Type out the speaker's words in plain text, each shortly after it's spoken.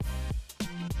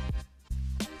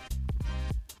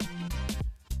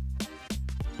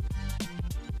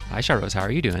Hi, Charrose. How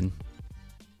are you doing?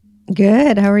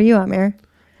 Good. How are you, Amir?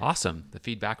 Awesome. The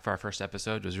feedback for our first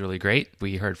episode was really great.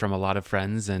 We heard from a lot of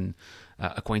friends and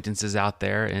acquaintances out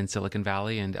there in Silicon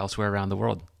Valley and elsewhere around the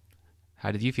world.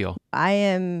 How did you feel? I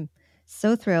am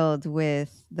so thrilled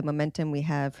with the momentum we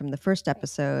have from the first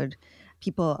episode.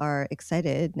 People are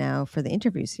excited now for the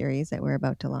interview series that we're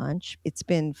about to launch. It's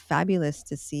been fabulous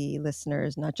to see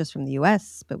listeners, not just from the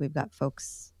US, but we've got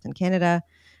folks in Canada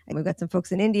and we've got some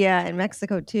folks in India and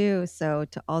Mexico too. So,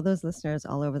 to all those listeners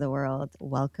all over the world,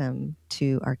 welcome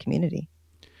to our community.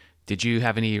 Did you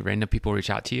have any random people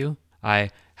reach out to you? I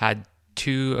had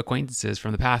two acquaintances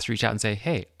from the past reach out and say,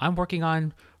 hey, I'm working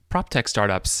on prop tech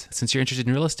startups. Since you're interested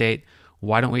in real estate,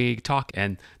 why don't we talk?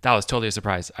 And that was totally a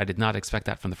surprise. I did not expect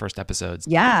that from the first episodes.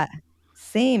 Yeah,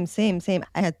 same.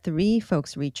 I had three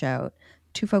folks reach out,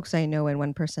 two folks I know and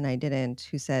one person I didn't,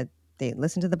 who said they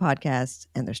listened to the podcast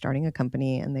and they're starting a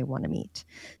company and they want to meet.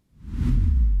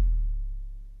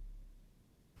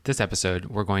 This episode,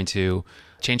 we're going to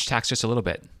change tacks just a little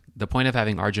bit. The point of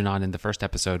having Arjun on in the first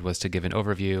episode was to give an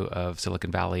overview of Silicon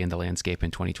Valley and the landscape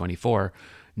in 2024.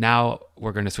 Now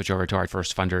we're going to switch over to our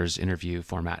first funders interview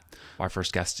format. Our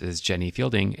first guest is Jenny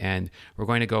Fielding, and we're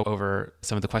going to go over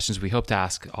some of the questions we hope to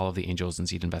ask all of the angels and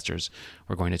seed investors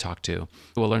we're going to talk to.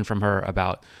 We'll learn from her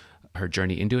about her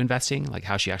journey into investing, like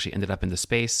how she actually ended up in the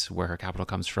space, where her capital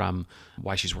comes from,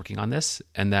 why she's working on this.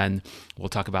 And then we'll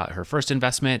talk about her first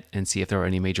investment and see if there are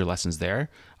any major lessons there.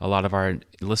 A lot of our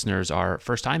listeners are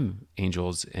first-time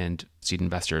angels and seed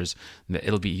investors.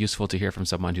 It'll be useful to hear from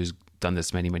someone who's done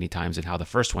this many, many times and how the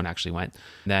first one actually went.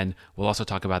 And then we'll also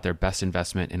talk about their best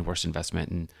investment and worst investment.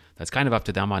 And that's kind of up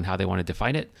to them on how they want to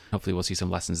define it. Hopefully we'll see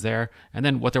some lessons there. And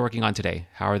then what they're working on today.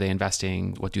 How are they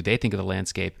investing? What do they think of the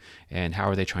landscape? And how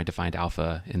are they trying to find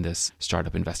alpha in this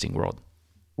startup investing world?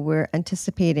 We're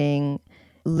anticipating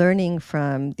learning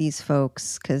from these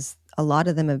folks because a lot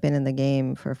of them have been in the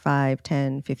game for 5,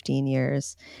 10, 15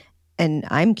 years. And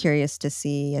I'm curious to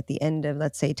see at the end of,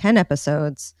 let's say, 10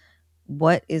 episodes,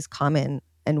 what is common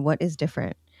and what is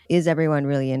different. Is everyone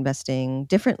really investing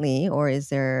differently, or is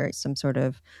there some sort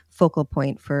of focal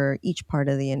point for each part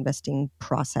of the investing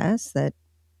process that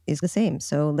is the same?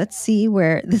 So let's see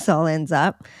where this all ends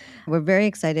up. We're very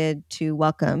excited to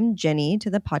welcome Jenny to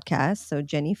the podcast. So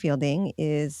Jenny Fielding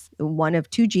is one of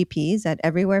two GPs at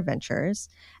Everywhere Ventures.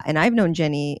 And I've known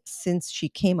Jenny since she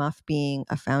came off being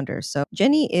a founder. So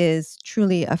Jenny is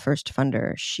truly a first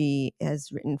funder. She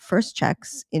has written first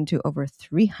checks into over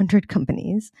 300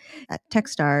 companies at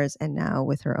Techstars and now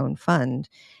with her own fund.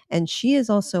 And she is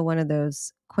also one of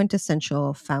those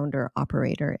quintessential founder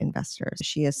operator investors.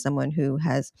 She is someone who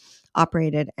has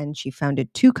operated and she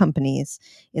founded two companies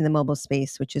in the mobile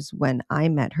space, which is when I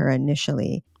met her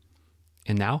initially.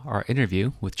 And now our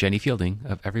interview with Jenny Fielding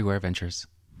of Everywhere Ventures.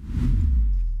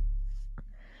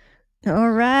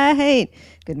 All right.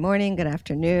 Good morning, good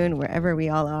afternoon, wherever we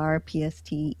all are,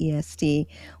 PST, EST.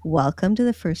 Welcome to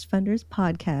the First Funders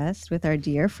podcast with our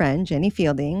dear friend, Jenny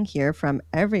Fielding, here from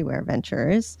Everywhere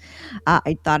Ventures.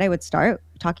 I thought I would start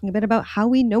talking a bit about how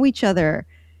we know each other.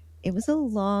 It was a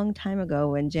long time ago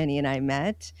when Jenny and I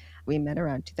met. We met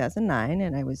around 2009,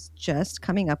 and I was just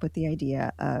coming up with the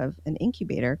idea of an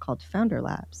incubator called Founder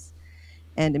Labs.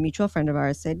 And a mutual friend of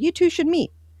ours said, you two should meet.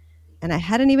 And I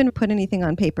hadn't even put anything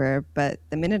on paper, but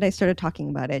the minute I started talking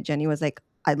about it, Jenny was like,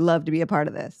 I'd love to be a part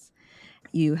of this.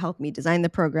 You helped me design the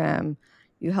program.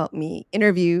 You helped me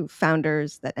interview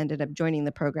founders that ended up joining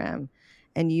the program.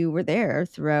 And you were there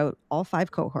throughout all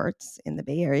 5 cohorts in the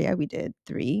Bay Area. We did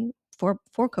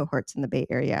four cohorts in the Bay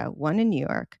Area, one in New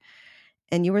York.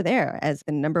 And you were there as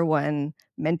the number one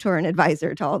mentor and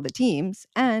advisor to all the teams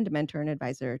and mentor and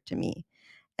advisor to me.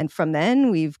 And from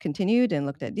then, we've continued and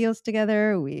looked at deals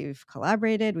together. We've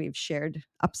collaborated. We've shared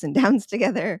ups and downs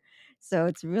together. So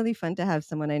it's really fun to have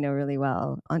someone I know really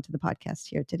well onto the podcast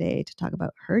here today to talk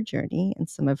about her journey and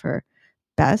some of her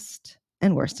best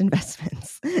and worst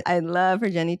investments. I'd love for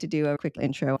Jenny to do a quick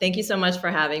intro. Thank you so much for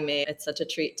having me. It's such a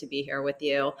treat to be here with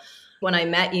you. When I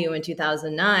met you in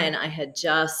 2009, I had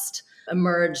just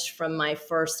emerged from my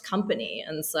first company.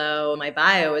 And so my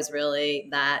bio is really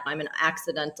that I'm an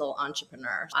accidental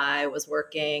entrepreneur. I went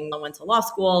to law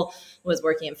school, was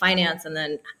working in finance, and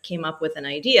then came up with an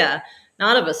idea,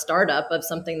 not of a startup, of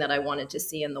something that I wanted to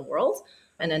see in the world,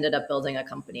 and ended up building a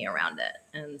company around it.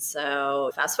 And so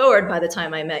fast forward, by the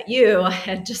time I met you, I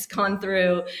had just gone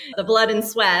through the blood and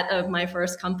sweat of my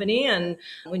first company. And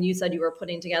when you said you were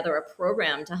putting together a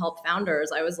program to help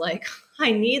founders, I was like,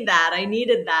 I needed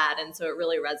that. And so it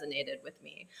really resonated with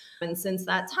me. And since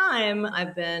that time,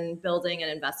 I've been building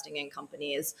and investing in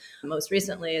companies. Most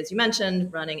recently, as you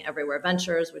mentioned, running Everywhere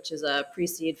Ventures, which is a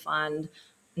pre-seed fund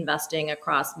investing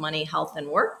across money, health, and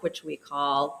work, which we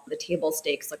call the table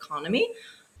stakes economy.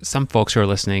 Some folks who are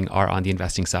listening are on the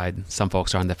investing side. Some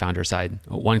folks are on the founder side.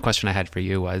 One question I had for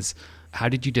you was, how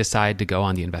did you decide to go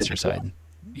on the investor side?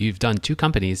 You've done 2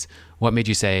 companies. What made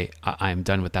you say, I'm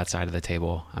done with that side of the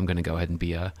table. I'm going to go ahead and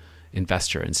be a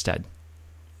investor instead?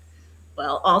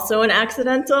 Well, also an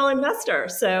accidental investor.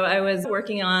 So I was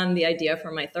working on the idea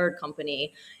for my third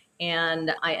company,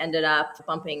 and I ended up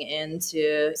bumping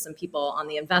into some people on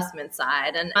the investment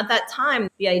side. And at that time,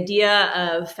 the idea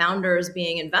of founders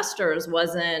being investors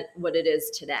wasn't what it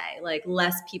is today. Like,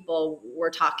 less people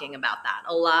were talking about that.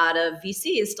 A lot of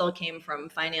VCs still came from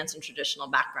finance and traditional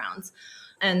backgrounds.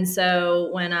 And so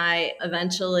when I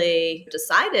eventually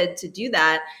decided to do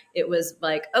that, it was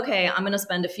like, okay, I'm going to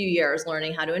spend a few years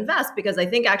learning how to invest, because I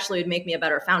think actually it would make me a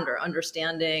better founder,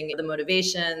 understanding the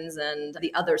motivations and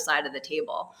the other side of the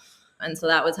table. And so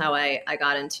that was how I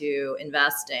got into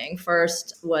investing.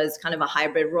 First was kind of a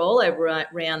hybrid role. I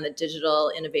ran the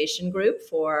digital innovation group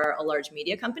for a large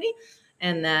media company,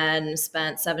 and then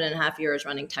spent 7.5 years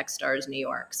running Techstars New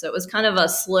York. So it was kind of a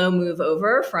slow move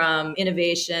over from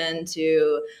innovation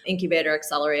to incubator,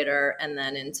 accelerator, and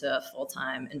then into a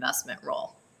full-time investment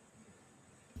role.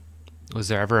 Was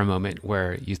there ever a moment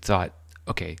where you thought,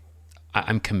 okay,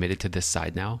 I'm committed to this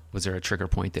side now? Was there a trigger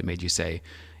point that made you say,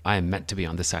 I am meant to be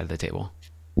on this side of the table?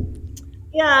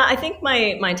 Yeah, I think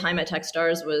my time at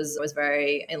Techstars was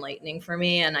very enlightening for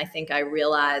me. And I think I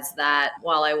realized that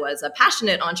while I was a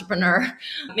passionate entrepreneur,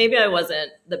 maybe I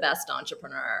wasn't the best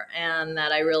entrepreneur, and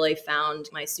that I really found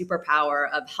my superpower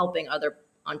of helping other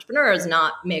entrepreneurs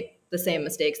not make the same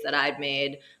mistakes that I'd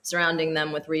made, surrounding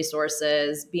them with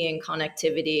resources, being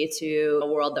connectivity to a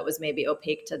world that was maybe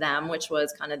opaque to them, which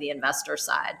was kind of the investor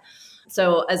side.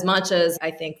 So as much as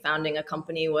I think founding a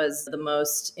company was the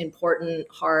most important,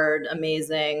 hard,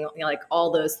 amazing, like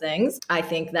all those things, I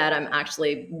think that I'm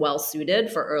actually well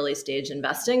suited for early stage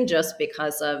investing, just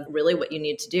because of really what you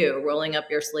need to do: rolling up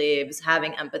your sleeves,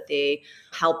 having empathy,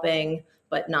 helping,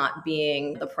 but not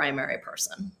being the primary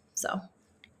person. So.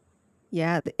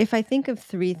 Yeah, if I think of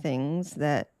 3 things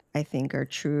that I think are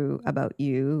true about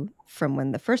you from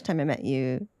when the first time I met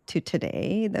you to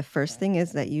today, the first thing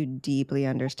is that you deeply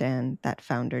understand that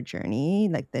founder journey,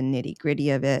 like the nitty-gritty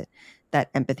of it, that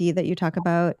empathy that you talk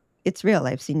about. It's real.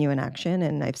 I've seen you in action,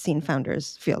 and I've seen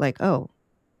founders feel like, oh,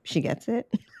 she gets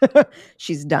it.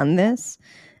 She's done this.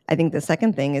 I think the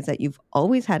second thing is that you've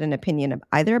always had an opinion of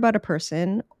either about a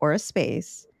person or a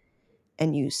space,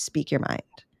 and you speak your mind.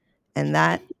 And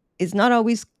that is not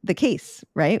always the case,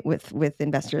 right? With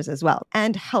investors as well,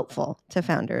 and helpful to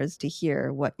founders to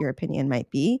hear what your opinion might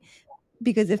be,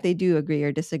 because if they do agree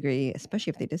or disagree,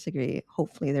 especially if they disagree,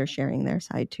 hopefully they're sharing their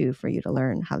side too for you to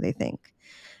learn how they think.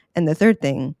 And the third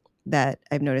thing that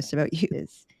I've noticed about you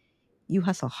is you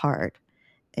hustle hard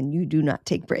and you do not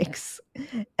take breaks.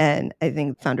 And I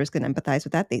think founders can empathize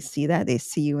with that. They see that. They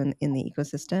see you in the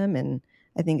ecosystem. And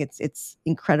I think it's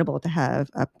incredible to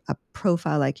have a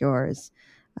profile like yours,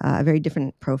 a very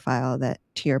different profile that,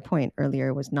 to your point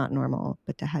earlier, was not normal,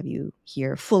 but to have you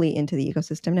here fully into the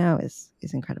ecosystem now is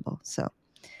incredible. So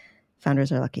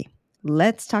founders are lucky.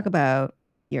 Let's talk about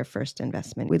your first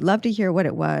investment. We'd love to hear what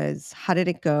it was, how did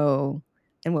it go,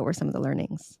 and what were some of the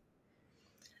learnings?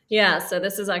 Yeah, so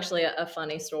this is actually a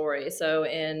funny story. So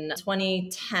in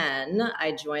 2010,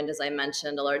 I joined, as I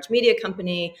mentioned, a large media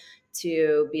company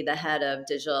to be the head of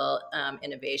digital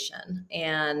innovation.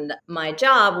 And my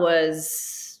job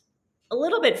was a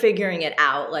little bit figuring it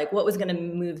out, like what was going to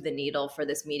move the needle for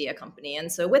this media company. And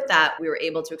so with that, we were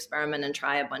able to experiment and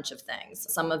try a bunch of things.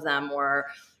 Some of them were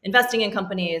investing in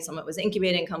companies, some of it was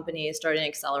incubating companies, starting an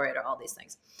accelerator, all these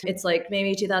things. It's like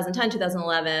maybe 2010,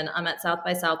 2011, I'm at South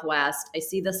by Southwest. I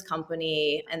see this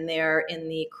company and they're in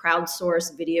the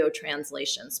crowdsourced video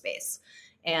translation space.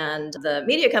 And the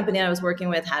media company I was working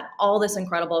with had all this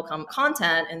incredible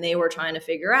content, and they were trying to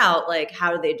figure out, like,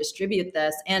 how do they distribute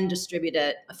this and distribute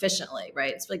it efficiently,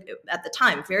 right? It's like, at the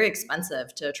time, very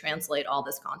expensive to translate all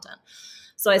this content.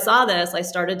 So I saw this, I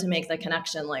started to make the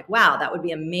connection, like, wow, that would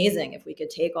be amazing if we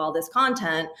could take all this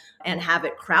content and have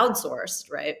it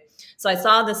crowdsourced, right? So I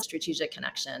saw this strategic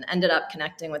connection, ended up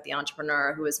connecting with the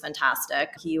entrepreneur, who was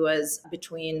fantastic. He was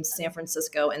between San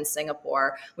Francisco and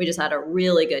Singapore. We just had a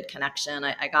really good connection.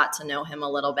 I got to know him a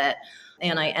little bit,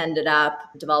 and I ended up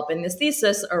developing this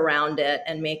thesis around it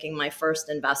and making my first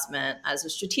investment as a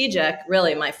strategic,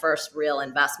 really my first real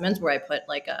investment, where I put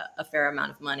like a fair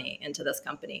amount of money into this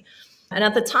company. And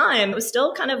at the time, it was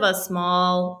still kind of a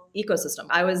small ecosystem.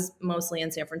 I was mostly in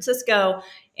San Francisco,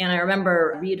 And I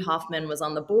remember Reid Hoffman was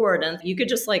on the board, and you could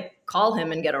just like call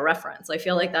him and get a reference. I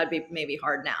feel like that'd be maybe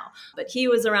hard now. But he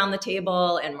was around the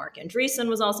table, and Mark Andreessen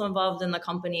was also involved in the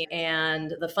company.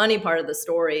 And the funny part of the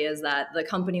story is that the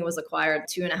company was acquired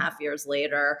 2.5 years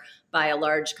later by a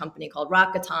large company called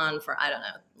Rakuten for, I don't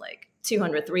know, like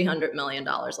 $200-300 million,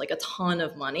 like a ton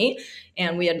of money.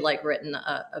 And we had like written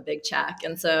a big check.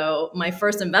 And so my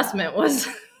first investment was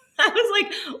I was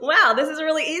like, wow, this is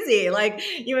really easy. Like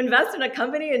you invest in a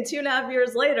company and 2.5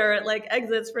 years later, it like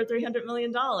exits for $300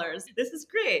 million. This is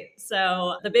great.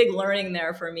 So the big learning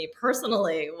there for me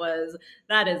personally was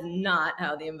that is not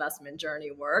how the investment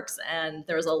journey works. And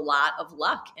there's a lot of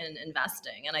luck in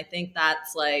investing. And I think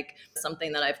that's like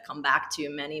something that I've come back to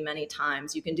many, many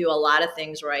times. You can do a lot of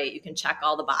things right. You can check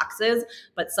all the boxes,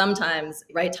 but sometimes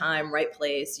right time, right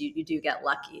place, you do get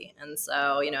lucky. And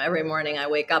so, every morning I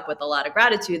wake up with a lot of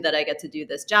gratitude that I get to do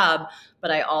this job,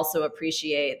 but I also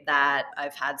appreciate that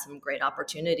I've had some great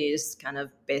opportunities kind of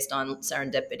based on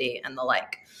serendipity and the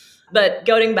like. But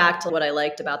going back to what I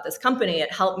liked about this company,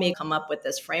 it helped me come up with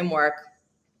this framework,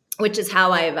 which is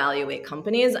how I evaluate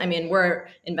companies. I mean, we're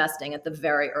investing at the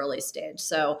very early stage.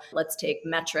 So let's take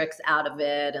metrics out of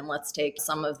it and let's take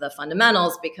some of the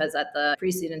fundamentals, because at the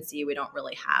pre-seed and C, we don't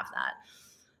really have that.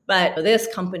 But this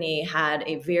company had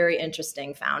a very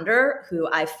interesting founder who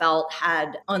I felt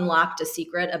had unlocked a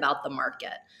secret about the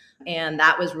market. And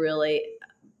that was really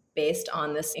based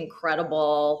on this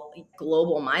incredible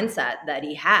global mindset that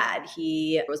he had.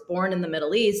 He was born in the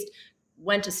Middle East,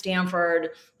 went to Stanford,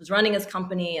 was running his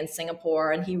company in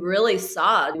Singapore, and he really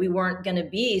saw we weren't going to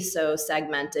be so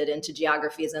segmented into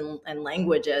geographies and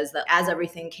languages, that as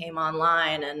everything came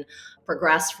online and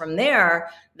progressed from there,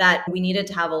 that we needed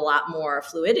to have a lot more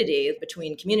fluidity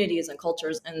between communities and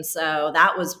cultures. And so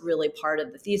that was really part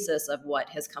of the thesis of what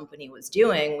his company was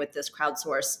doing with this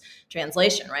crowdsource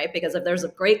translation, right? Because if there's a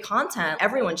great content,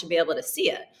 everyone should be able to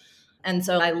see it. And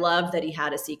so I love that he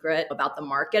had a secret about the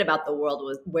market, about the world,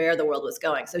 was where the world was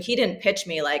going. So he didn't pitch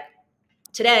me like,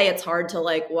 today it's hard to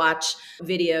like watch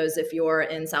videos if you're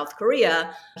in South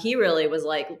Korea. He really was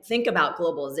like, think about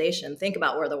globalization, think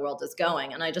about where the world is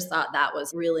going. And I just thought that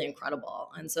was really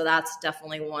incredible. And so that's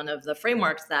definitely one of the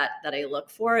frameworks that I look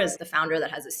for, is the founder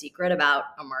that has a secret about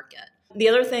a market. The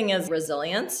other thing is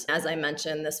resilience. As I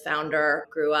mentioned, this founder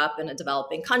grew up in a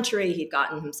developing country. He'd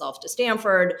gotten himself to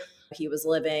Stanford. He was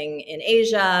living in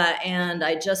Asia. And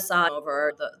I just saw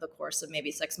over the course of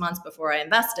maybe 6 months before I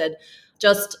invested,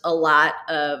 just a lot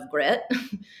of grit.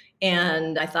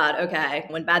 And I thought, okay,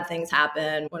 when bad things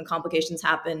happen, when complications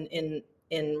happen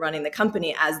in running the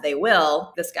company, as they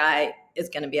will, this guy is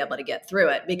going to be able to get through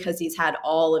it because he's had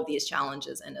all of these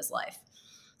challenges in his life.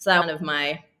 So that one of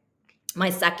my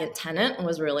second tenet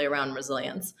was really around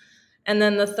resilience. And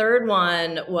then the third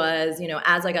one was,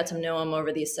 as I got to know him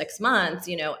over these 6 months,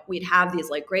 we'd have these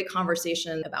like great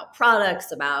conversations about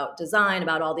products, about design,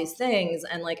 about all these things.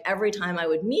 And like every time I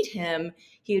would meet him,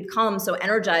 he would come so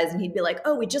energized and he'd be like,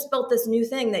 oh, we just built this new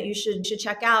thing that you should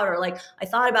check out. Or like, I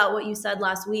thought about what you said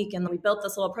last week and we built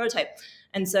this little prototype.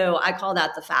 And so I call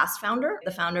that the fast founder,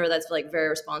 the founder that's like very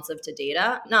responsive to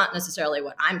data, not necessarily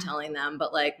what I'm telling them,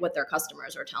 but like what their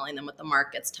customers are telling them, what the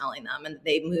market's telling them. And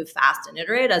they move fast and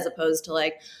iterate, as opposed to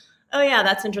like, oh yeah,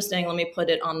 that's interesting. Let me put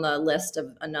it on the list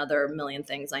of another million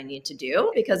things I need to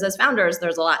do. Because as founders,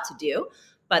 there's a lot to do.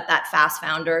 But that fast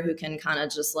founder who can kind of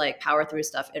just like power through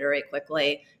stuff, iterate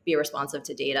quickly, be responsive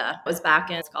to data, was back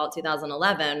in, let's call it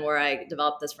 2011, where I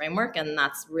developed this framework. And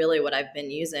that's really what I've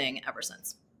been using ever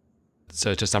since.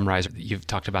 So to summarize, you've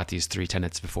talked about these three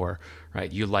tenets before,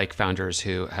 right? You like founders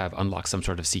who have unlocked some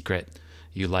sort of secret.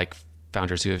 You like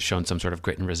founders who have shown some sort of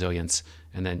grit and resilience.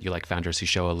 And then you like founders who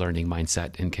show a learning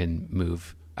mindset and can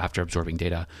move after absorbing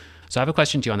data. So I have a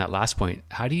question to you on that last point.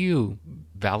 How do you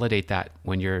validate that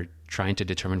when you're trying to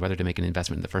determine whether to make an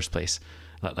investment in the first place?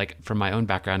 Like from my own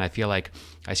background, I feel like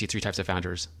I see three types of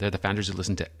founders. They're the founders who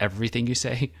listen to everything you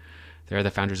say. They're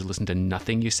the founders who listen to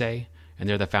nothing you say. And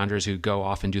they're the founders who go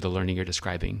off and do the learning you're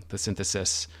describing, the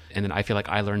synthesis. And then I feel like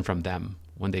I learn from them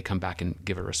when they come back and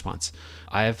give a response.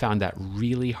 I have found that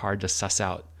really hard to suss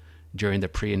out during the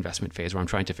pre-investment phase, where I'm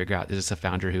trying to figure out, is this a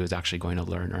founder who is actually going to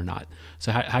learn or not?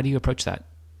 So how do you approach that?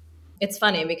 It's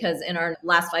funny because in our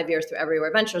last 5 years through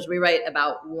Everywhere Ventures, we write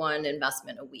about one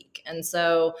investment a week. And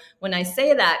so when I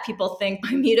say that, people think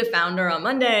I meet a founder on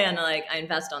Monday and like I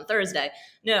invest on Thursday.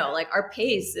 No, like our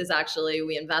pace is actually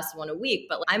we invest one a week,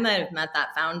 but I might have met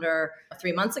that founder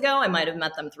 3 months ago. I might have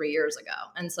met them 3 years ago.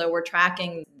 And so we're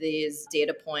tracking these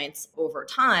data points over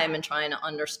time and trying to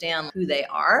understand who they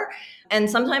are. And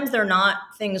sometimes they're not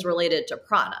things related to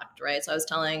product, right? So I was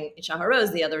telling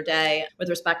Shaharose the other day with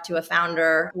respect to a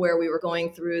founder where we were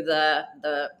going through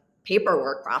the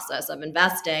paperwork process of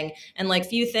investing, and like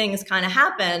few things kind of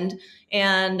happened,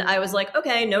 and I was like,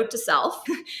 okay, note to self,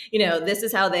 this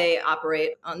is how they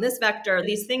operate on this vector.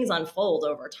 These things unfold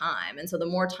over time, and so the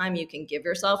more time you can give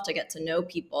yourself to get to know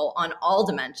people on all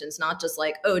dimensions, not just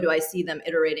like, oh, do I see them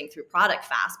iterating through product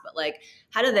fast, but like,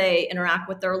 how do they interact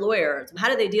with their lawyers? How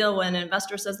do they deal when an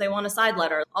investor says they want a side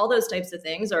letter? All those types of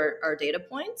things are data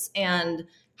points, and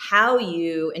how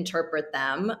you interpret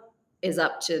them is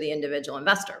up to the individual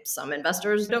investor. Some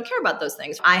investors don't care about those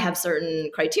things. I have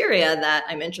certain criteria that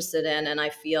I'm interested in, and I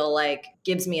feel like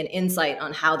gives me an insight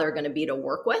on how they're going to be to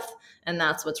work with. And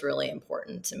that's what's really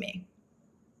important to me.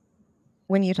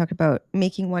 When you talk about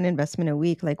making one investment a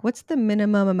week, like what's the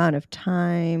minimum amount of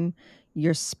time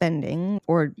you're spending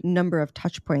or number of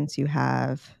touch points you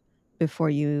have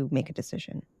before you make a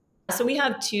decision? So we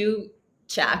have two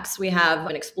checks. We have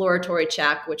an exploratory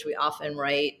check, which we often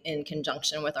write in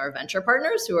conjunction with our venture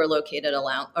partners who are located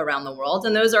around the world.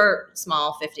 And those are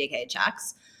small 50K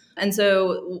checks. And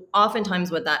so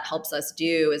oftentimes what that helps us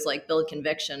do is like build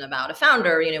conviction about a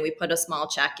founder. We put a small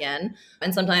check in,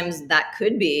 and sometimes that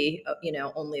could be,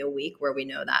 only a week where we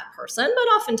know that person,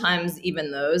 but oftentimes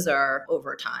even those are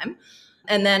over time.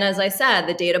 And then, as I said,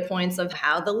 the data points of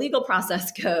how the legal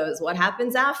process goes, what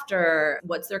happens after,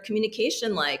 what's their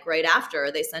communication like right after,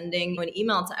 are they sending an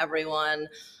email to everyone?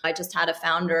 I just had a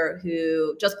founder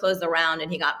who just closed the round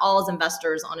and he got all his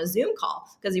investors on a Zoom call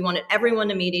because he wanted everyone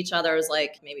to meet each other,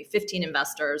 like maybe 15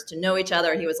 investors to know each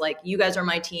other. He was like, you guys are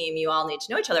my team. You all need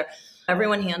to know each other.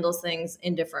 Everyone handles things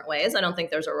in different ways. I don't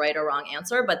think there's a right or wrong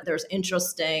answer, but there's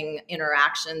interesting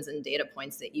interactions and data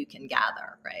points that you can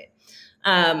gather, right?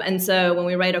 And so when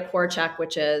we write a core check,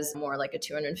 which is more like a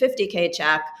 250K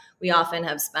check, we often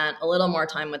have spent a little more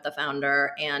time with the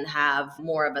founder and have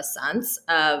more of a sense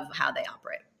of how they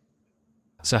operate.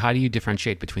 So how do you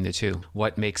differentiate between the two?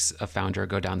 What makes a founder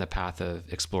go down the path of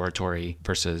exploratory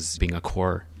versus being a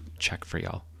core check for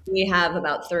y'all? We have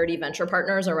about 30 venture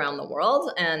partners around the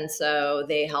world. And so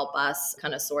they help us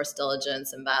kind of source,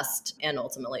 diligence, invest, and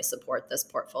ultimately support this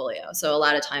portfolio. So a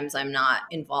lot of times I'm not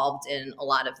involved in a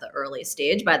lot of the early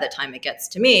stage. By the time it gets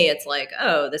to me, it's like,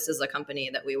 oh, this is a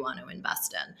company that we want to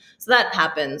invest in. So that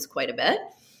happens quite a bit.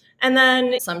 And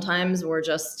then sometimes we're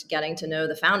just getting to know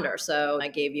the founder. So I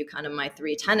gave you kind of my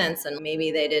 3 tenets, and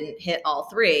maybe they didn't hit all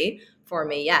 3 for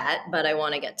me yet, but I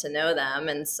want to get to know them.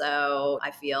 And so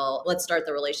I feel let's start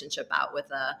the relationship out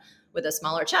with a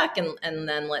smaller check, and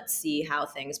then let's see how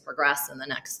things progress in the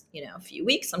next, few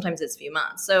weeks. Sometimes it's a few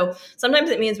months. So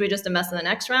sometimes it means we just invest in the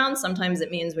next round. Sometimes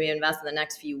it means we invest in the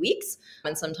next few weeks.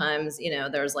 And sometimes,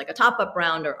 there's like a top-up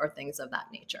round or things of that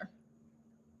nature.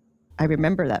 I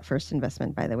remember that first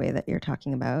investment, by the way, that you're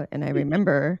talking about. And I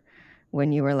remember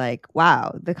when you were like,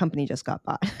 wow, the company just got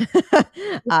bought.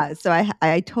 So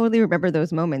I totally remember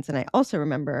those moments. And I also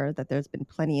remember that there's been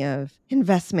plenty of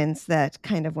investments that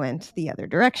kind of went the other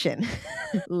direction.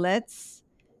 Let's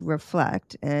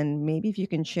reflect. And maybe if you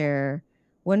can share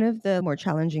one of the more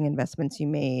challenging investments you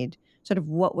made, sort of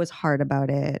what was hard about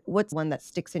it? What's one that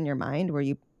sticks in your mind where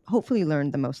you hopefully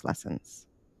learned the most lessons?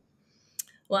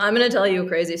 Well, I'm going to tell you a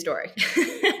crazy story.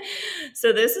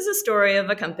 So this is a story of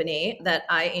a company that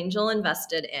I angel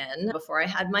invested in before I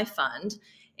had my fund.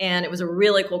 And it was a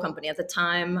really cool company. At the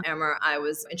time, Amber, I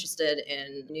was interested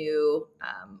in new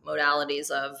modalities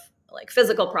of like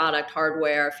physical product,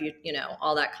 hardware,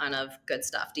 all that kind of good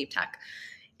stuff, deep tech.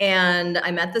 And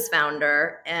I met this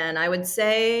founder, and I would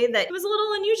say that he was a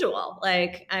little unusual.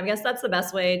 Like, I guess that's the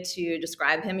best way to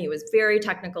describe him. He was very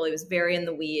technical. He was very in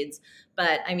the weeds.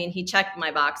 But I mean, he checked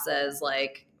my boxes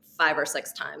like 5 or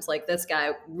 6 times. Like, this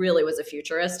guy really was a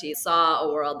futurist. He saw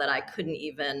a world that I couldn't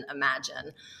even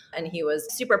imagine. And he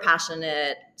was super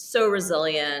passionate, so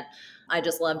resilient. I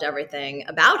just loved everything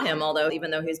about him. Although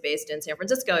even though he's based in San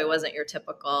Francisco, he wasn't your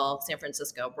typical San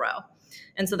Francisco bro.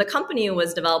 And so the company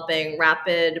was developing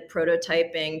rapid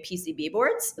prototyping PCB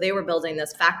boards. They were building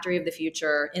this factory of the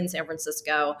future in San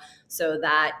Francisco so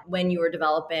that when you were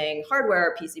developing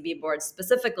hardware PCB boards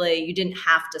specifically, you didn't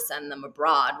have to send them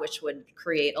abroad, which would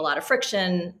create a lot of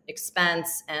friction,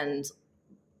 expense, and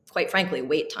quite frankly,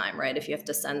 wait time, right? If you have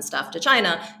to send stuff to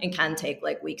China, it can take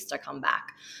like weeks to come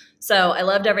back. So I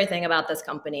loved everything about this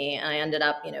company. And I ended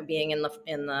up, being in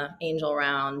the angel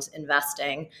round,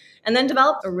 investing, and then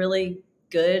developed a really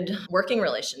good working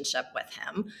relationship with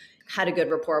him. had a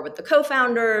good rapport with the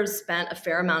co-founders, spent a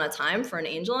fair amount of time for an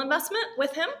angel investment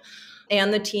with him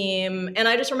and the team. And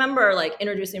I just remember like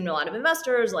introducing him to a lot of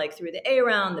investors, like through the A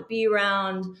round, the B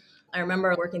round. I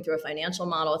remember working through a financial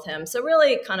model with him. So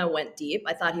really kind of went deep.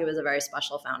 I thought he was a very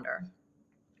special founder.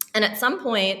 And at some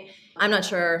point, I'm not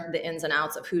sure the ins and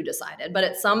outs of who decided, but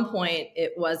at some point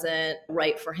it wasn't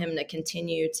right for him to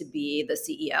continue to be the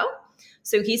CEO.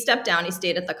 So he stepped down. He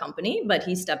stayed at the company, but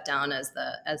he stepped down as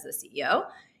the CEO,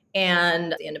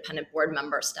 and the independent board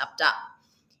member stepped up.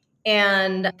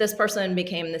 And this person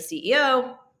became the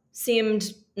CEO,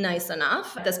 seemed nice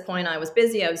enough. At this point, I was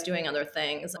busy. I was doing other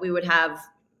things. We would have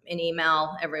an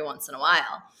email every once in a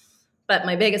while. But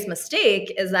my biggest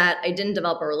mistake is that I didn't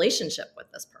develop a relationship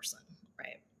with this person,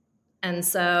 right? And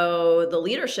so the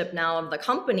leadership now of the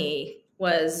company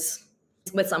was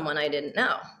with someone I didn't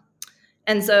know.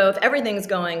 And so if everything's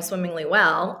going swimmingly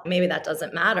well, maybe that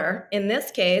doesn't matter. In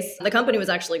this case, the company was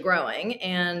actually growing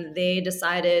and they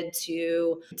decided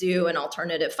to do an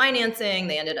alternative financing.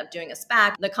 They ended up doing a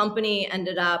SPAC. The company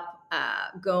ended up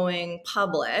going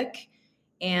public.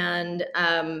 And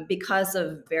because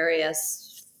of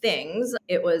various things,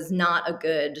 it was not a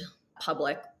good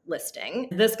public listing.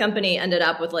 This company ended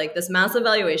up with like this massive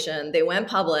valuation. They went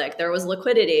public. There was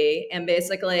liquidity. And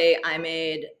basically I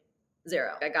made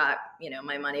zero. I got,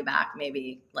 my money back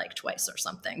maybe like twice or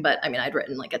something. But I mean, I'd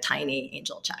written like a tiny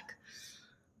angel check.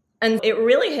 And it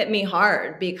really hit me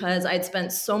hard because I'd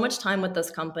spent so much time with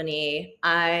this company.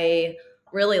 I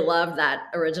really loved that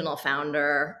original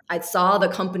founder. I saw the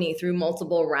company through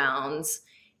multiple rounds.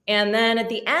 And then at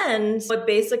the end, it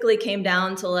basically came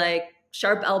down to like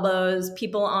sharp elbows,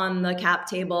 people on the cap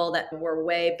table that were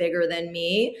way bigger than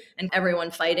me, and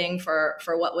everyone fighting for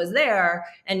what was there.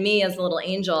 And me as a little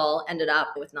angel ended up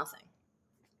with nothing.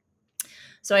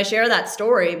 So I share that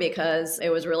story because it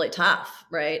was really tough,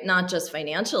 right? Not just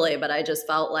financially, but I just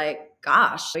felt like,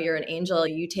 gosh, you're an angel,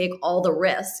 you take all the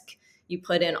risk, you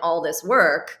put in all this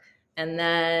work, and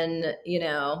then,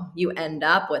 you end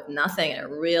up with nothing. It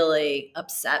really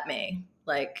upset me.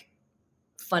 Like,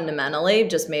 fundamentally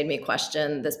just made me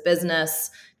question this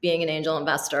business, being an angel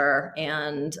investor.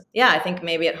 And I think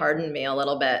maybe it hardened me a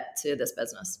little bit to this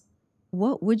business.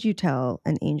 What would you tell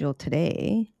an angel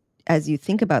today as you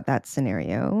think about that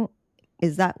scenario?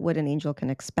 Is that what an angel can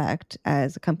expect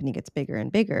as a company gets bigger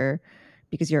and bigger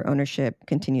because your ownership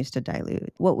continues to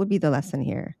dilute? What would be the lesson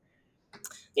here?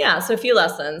 Yeah, so a few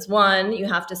lessons. One, you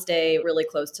have to stay really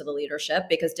close to the leadership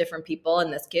because different people,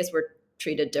 in this case, were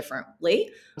treated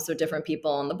differently. So different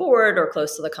people on the board or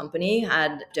close to the company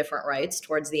had different rights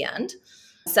towards the end.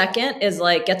 Second is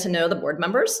like get to know the board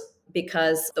members,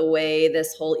 because the way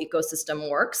this whole ecosystem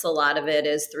works, a lot of it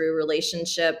is through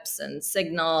relationships and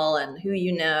signal and who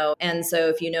you know. And so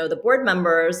if you know the board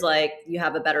members, like you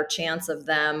have a better chance of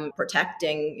them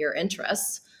protecting your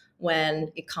interests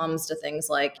when it comes to things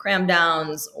like cram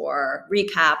downs or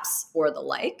recaps or the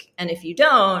like. And if you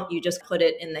don't, you just put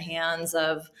it in the hands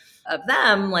of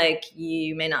them, like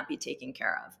you may not be taken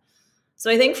care of.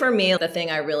 So I think for me, the thing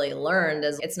I really learned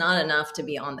is it's not enough to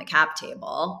be on the cap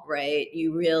table, right?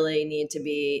 You really need to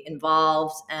be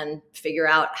involved and figure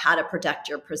out how to protect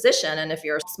your position. And if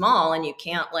you're small and you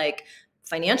can't like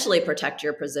financially protect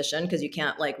your position because you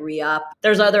can't like re-up,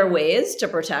 there's other ways to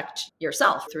protect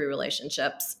yourself through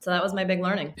relationships. So that was my big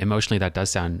learning. Emotionally, that does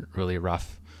sound really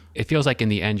rough. It feels like in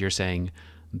the end, you're saying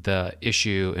the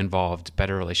issue involved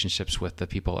better relationships with the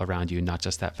people around you, not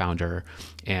just that founder,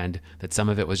 and that some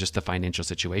of it was just the financial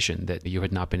situation that you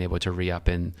had not been able to re-up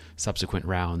in subsequent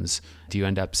rounds. Do you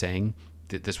end up saying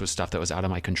that this was stuff that was out of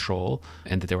my control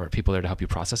and that there were people there to help you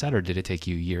process that, or did it take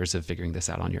you years of figuring this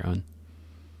out on your own?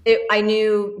 I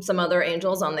knew some other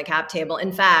angels on the cap table.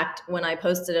 In fact, when I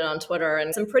posted it on Twitter,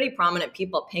 and some pretty prominent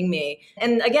people pinged me,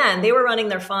 and again, they were running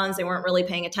their funds, they weren't really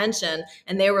paying attention,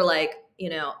 and they were like,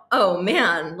 oh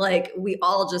man, like we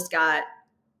all just got,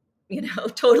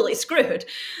 totally screwed.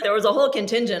 There was a whole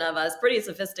contingent of us, pretty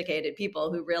sophisticated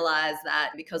people, who realized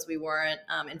that because we weren't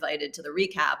invited to the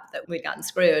recap that we'd gotten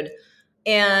screwed.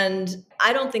 And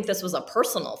I don't think this was a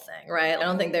personal thing, right? I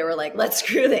don't think they were like, let's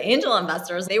screw the angel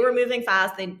investors. They were moving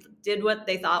fast. They did what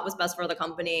they thought was best for the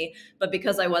company. But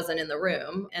because I wasn't in the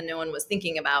room and no one was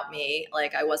thinking about me,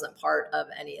 like I wasn't part of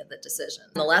any of the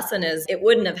decisions. The lesson is it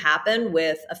wouldn't have happened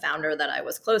with a founder that I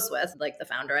was close with, like the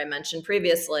founder I mentioned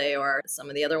previously, or some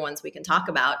of the other ones we can talk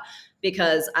about,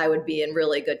 because I would be in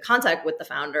really good contact with the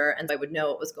founder and I would know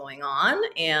what was going on,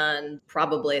 and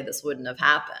probably this wouldn't have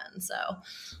happened. So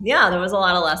there was a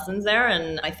lot of lessons there.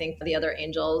 And I think the other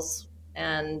angels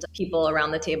and people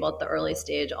around the table at the early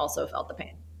stage also felt the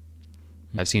pain.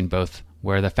 I've seen both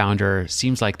where the founder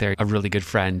seems like they're a really good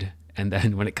friend And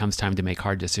then when it comes time to make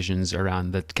hard decisions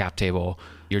around the cap table,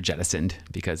 you're jettisoned,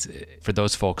 because for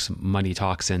those folks, money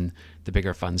talks and the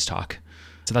bigger funds talk.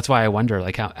 So that's why I wonder,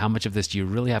 like, how much of this do you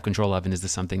really have control of? And is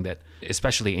this something that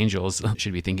especially angels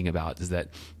should be thinking about, is that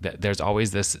there's always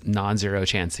this non-zero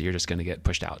chance that you're just going to get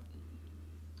pushed out?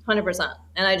 100%.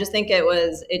 And I just think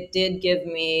it did give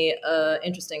me an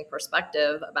interesting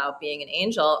perspective about being an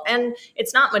angel. And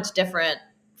it's not much different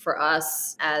for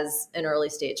us as an early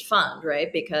stage fund,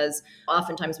 right? Because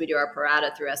oftentimes we do our pro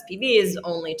rata through SPVs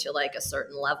only to like a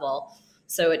certain level.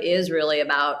 So it is really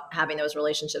about having those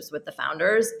relationships with the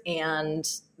founders and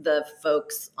the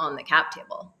folks on the cap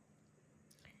table.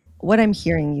 What I'm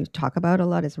hearing you talk about a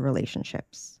lot is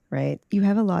relationships, right? You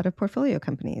have a lot of portfolio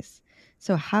companies.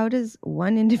 So how does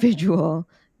one individual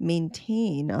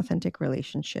maintain authentic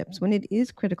relationships when it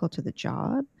is critical to the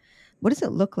job? What does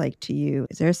it look like to you?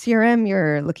 Is there a CRM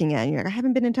you're looking at? And you're like, I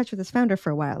haven't been in touch with this founder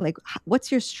for a while. Like, what's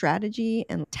your strategy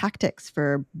and tactics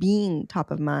for being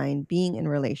top of mind, being in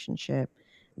relationship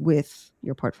with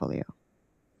your portfolio?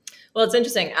 Well, it's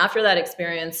interesting. After that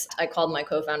experience, I called my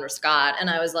co-founder, Scott,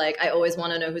 and I was like, I always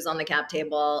want to know who's on the cap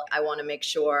table. I want to make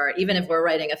sure, even if we're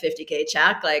writing a $50K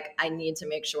check, like I need to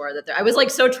make sure that I was like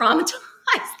so traumatized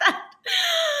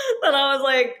that I was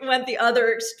like, went the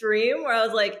other extreme where I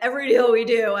was like, every deal we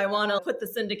do, I want to put the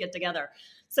syndicate together.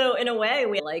 So in a way,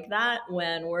 we like that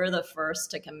when we're the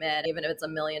first to commit, even if it's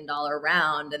 $1 million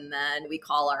round, and then we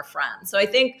call our friends. So I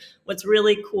think what's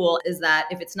really cool is that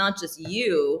if it's not just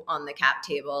you on the cap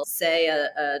table, say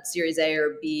a Series A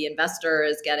or B investor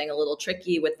is getting a little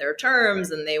tricky with their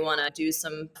terms and they want to do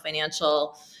some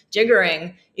financial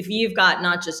jiggering, if you've got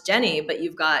not just Jenny, but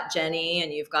you've got Jenny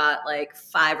and you've got like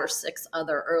 5 or 6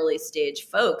 other early stage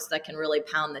folks that can really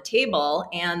pound the table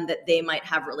and that they might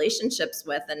have relationships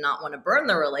with and not want to burn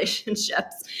the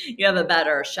relationships, you have a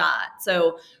better shot.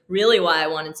 So really why I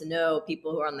wanted to know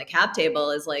people who are on the cap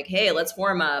table is like, hey, let's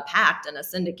form a pact and a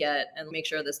syndicate and make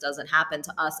sure this doesn't happen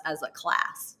to us as a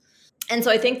class. And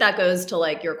so I think that goes to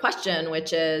like your question,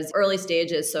 which is early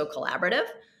stage is so collaborative.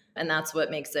 And that's what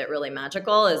makes it really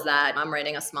magical, is that I'm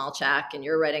writing a small check and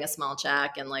you're writing a small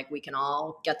check and like we can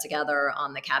all get together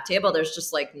on the cap table. There's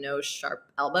just like no sharp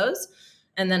elbows.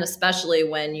 And then especially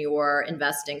when you're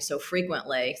investing so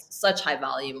frequently, such high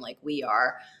volume like we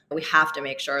are, we have to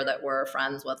make sure that we're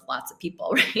friends with lots of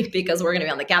people, right? Because we're going to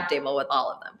be on the cap table with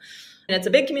all of them. And it's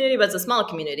a big community, but it's a small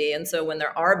community. And so when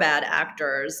there are bad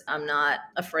actors, I'm not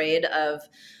afraid of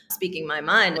speaking my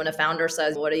mind. When a founder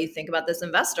says, what do you think about this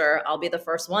investor? I'll be the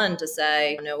first one to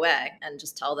say, no way, and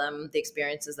just tell them the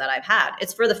experiences that I've had.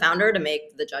 It's for the founder to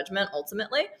make the judgment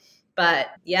ultimately. But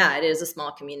yeah, it is a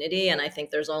small community. And I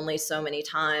think there's only so many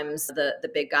times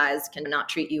the big guys can not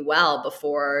treat you well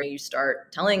before you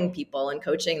start telling people and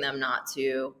coaching them not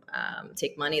to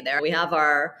take money there. We have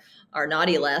our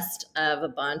naughty list of a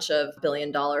bunch of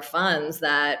billion-dollar funds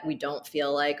that we don't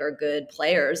feel like are good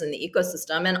players in the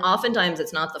ecosystem. And oftentimes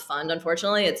it's not the fund,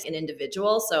 unfortunately, it's an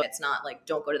individual. So it's not like,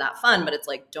 don't go to that fund, but it's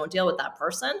like, don't deal with that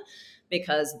person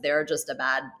because they're just a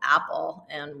bad apple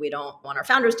and we don't want our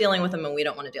founders dealing with them and we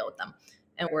don't want to deal with them.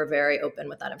 And we're very open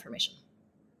with that information.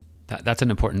 That's an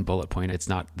important bullet point. It's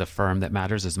not the firm that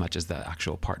matters as much as the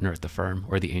actual partner at the firm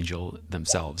or the angel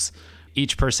themselves.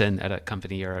 Each person at a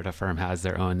company or at a firm has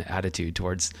their own attitude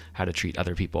towards how to treat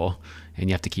other people. And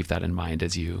you have to keep that in mind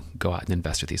as you go out and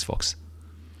invest with these folks.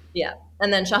 Yeah.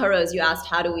 And then Shahroz, you asked,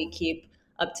 how do we keep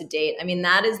up to date? I mean,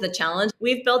 that is the challenge.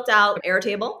 We've built out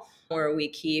Airtable, where we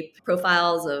keep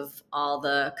profiles of all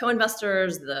the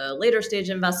co-investors, the later stage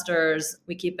investors.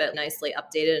 We keep it nicely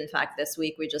updated. In fact, this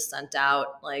week we just sent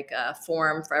out like a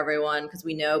form for everyone because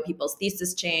we know people's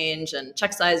thesis change and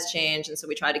check size change. And so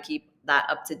we try to keep that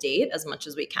up to date as much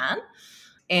as we can.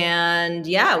 And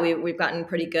yeah, we've gotten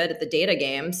pretty good at the data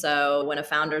game. So when a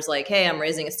founder's like, hey, I'm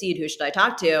raising a seed, who should I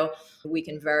talk to? We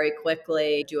can very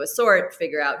quickly do a sort,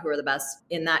 figure out who are the best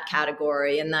in that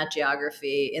category, in that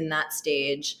geography, in that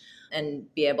stage,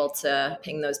 and be able to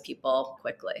ping those people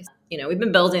quickly. You know, we've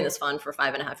been building this fund for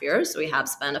 5.5 years. So we have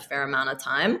spent a fair amount of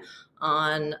time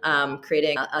on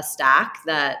creating a stack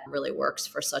that really works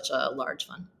for such a large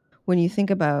fund. When you think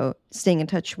about staying in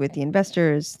touch with the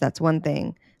investors, that's one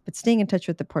thing. But staying in touch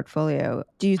with the portfolio,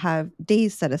 do you have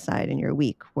days set aside in your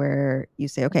week where you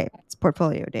say, okay, it's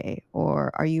portfolio day?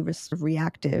 Or are you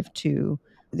reactive to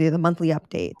the monthly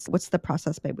updates? What's the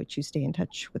process by which you stay in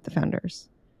touch with the founders?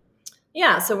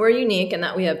 Yeah, so we're unique in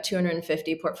that we have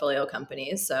 250 portfolio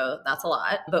companies, so that's a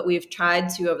lot. But we've tried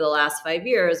to, over the last 5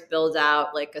 years, build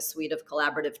out like a suite of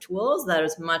collaborative tools that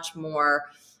is much more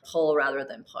pull rather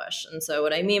than push. And so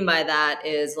what I mean by that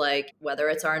is like, whether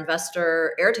it's our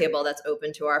investor Airtable that's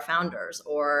open to our founders,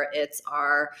 or it's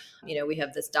our, we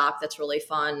have this doc that's really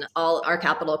fun. All our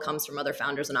capital comes from other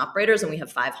founders and operators, and we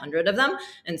have 500 of them.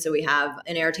 And so we have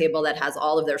an Airtable that has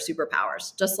all of their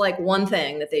superpowers, just like one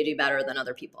thing that they do better than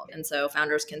other people. And so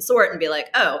founders can sort and be like,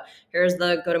 oh, here's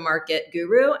the go-to-market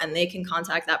guru, and they can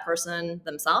contact that person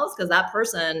themselves because that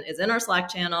person is in our Slack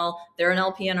channel, they're an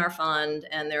LP in our fund,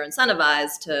 and they're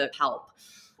incentivized to help.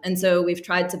 And so we've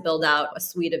tried to build out a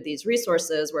suite of these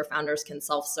resources where founders can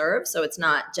self-serve. So it's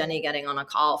not Jenny getting on a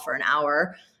call for an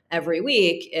hour every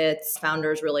week. It's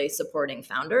founders really supporting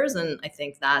founders. And I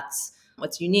think that's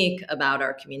what's unique about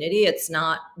our community. It's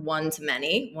not one to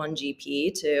many, one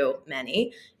GP to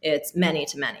many. It's many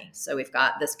to many. So we've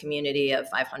got this community of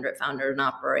 500 founder and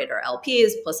operator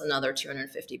LPs, plus another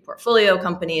 250 portfolio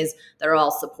companies that are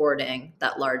all supporting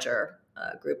that larger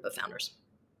group of founders.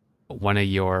 One of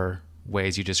your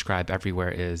ways you describe everywhere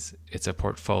is it's a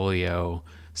portfolio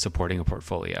supporting a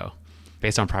portfolio.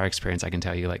 Based on prior experience, I can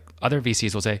tell you, like, other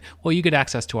VCs will say, well, you get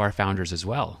access to our founders as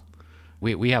well.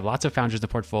 We have lots of founders in the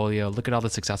portfolio. Look at all the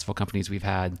successful companies we've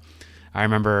had. I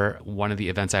remember one of the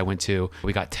events I went to,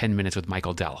 we got 10 minutes with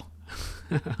Michael Dell,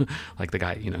 like the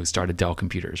guy, who started Dell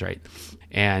Computers, right?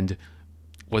 And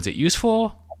was it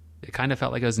useful? It kind of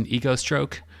felt like it was an ego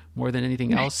stroke more than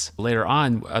anything else. Later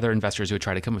on, other investors would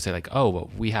try to come and say like, oh,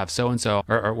 well, we have so-and-so,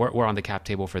 or we're on the cap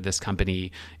table for this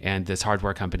company, and this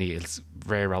hardware company is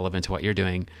very relevant to what you're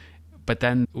doing. But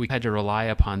then we had to rely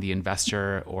upon the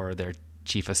investor or their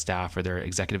chief of staff or their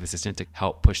executive assistant to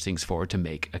help push things forward to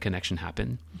make a connection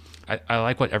happen. I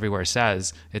like what Everywhere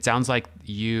says. It sounds like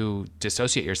you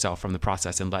dissociate yourself from the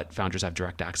process and let founders have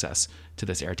direct access to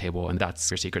this Airtable, and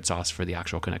that's your secret sauce for the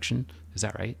actual connection. Is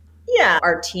that right? Yeah,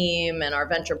 our team and our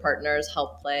venture partners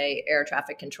help play air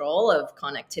traffic control of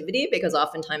connectivity, because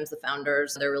oftentimes the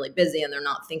founders, they're really busy and they're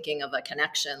not thinking of a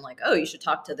connection like, oh, you should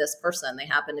talk to this person. They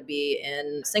happen to be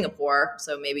in Singapore,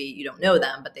 so maybe you don't know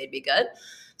them, but they'd be good.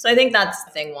 So I think that's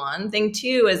thing one. Thing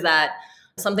two is that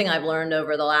something I've learned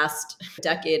over the last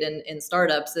decade in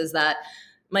startups is that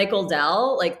Michael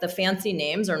Dell, like, the fancy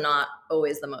names are not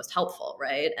always the most helpful,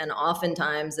 right? And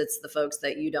oftentimes it's the folks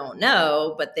that you don't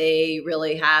know, but they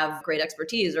really have great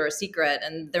expertise or a secret,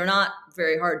 and they're not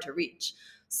very hard to reach.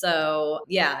 So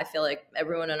yeah, I feel like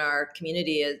everyone in our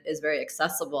community is very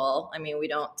accessible. I mean, we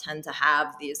don't tend to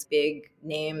have these big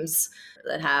names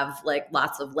that have like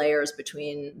lots of layers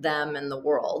between them and the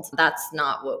world. That's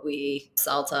not what we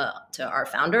sell to our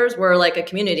founders. We're like a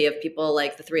community of people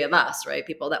like the three of us, right?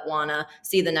 People that want to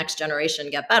see the next generation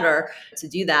get better. To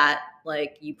do that,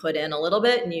 like, you put in a little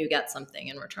bit and you get something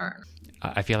in return.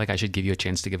 I feel like I should give you a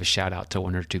chance to give a shout out to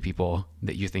one or two people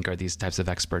that you think are these types of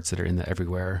experts that are in the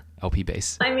Everywhere LP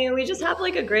base. I mean, we just have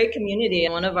like a great community.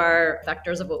 One of our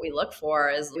vectors of what we look for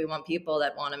is we want people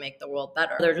that want to make the world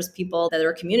better. They're just people that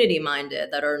are community minded,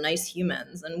 that are nice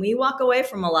humans. And we walk away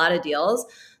from a lot of deals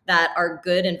that are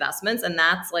good investments. And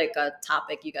that's like a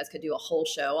topic you guys could do a whole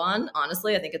show on.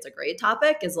 Honestly, I think it's a great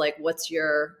topic, is like, what's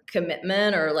your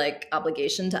commitment or like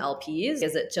obligation to LPs?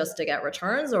 Is it just to get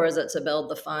returns, or is it to build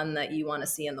the fund that you want to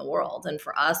see in the world? And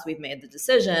for us, we've made the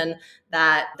decision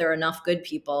that there are enough good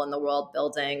people in the world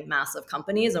building massive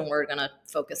companies, and we're going to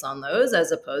focus on those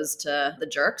as opposed to the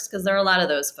jerks, because there are a lot of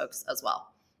those folks as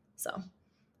well. So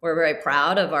we're very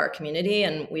proud of our community,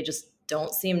 and we just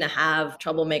don't seem to have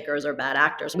troublemakers or bad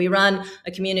actors. We run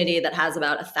a community that has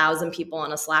about 1,000 people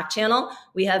on a Slack channel.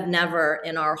 We have never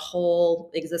in our whole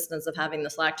existence of having the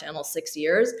Slack channel 6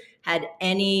 years had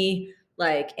any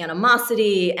like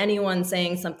animosity, anyone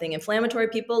saying something inflammatory.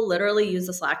 People literally use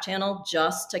the Slack channel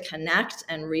just to connect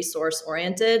and resource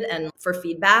oriented and for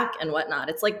feedback and whatnot.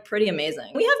 It's like pretty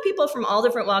amazing. We have people from all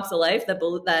different walks of life that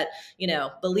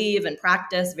believe and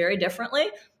practice very differently.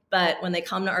 But when they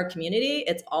come to our community,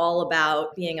 it's all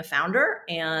about being a founder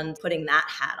and putting that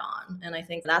hat on. And I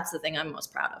think that's the thing I'm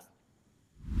most proud of.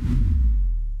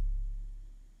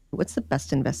 What's the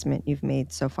best investment you've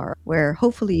made so far, where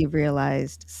hopefully you've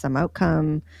realized some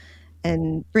outcome,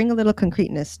 and bring a little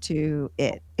concreteness to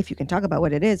it? If you can talk about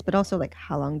what it is, but also like,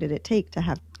 how long did it take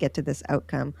to get to this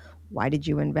outcome? Why did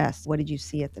you invest? What did you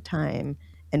see at the time?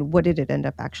 And what did it end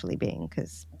up actually being?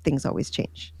 Because things always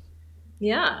change.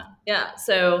 Yeah.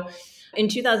 So in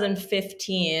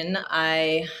 2015,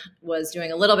 I was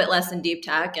doing a little bit less in deep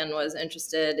tech and was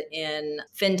interested in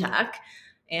fintech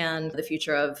and the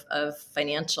future of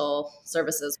financial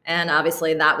services. And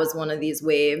obviously that was one of these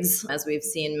waves, as we've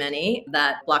seen many,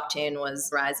 that blockchain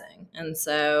was rising. And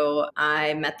so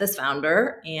I met this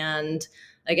founder, and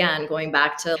again, going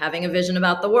back to having a vision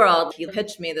about the world, he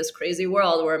pitched me this crazy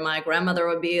world where my grandmother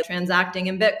would be transacting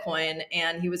in Bitcoin,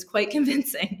 and he was quite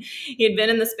convincing. He had been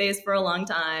in the space for a long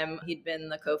time. He'd been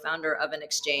the co-founder of an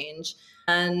exchange,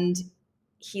 and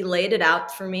he laid it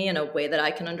out for me in a way that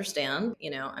I can understand.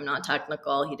 I'm not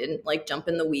technical. He didn't like jump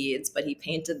in the weeds, but he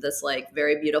painted this like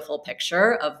very beautiful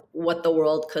picture of what the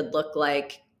world could look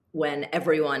like when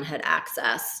everyone had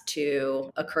access to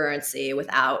a currency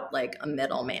without like a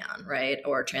middleman, right?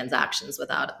 Or transactions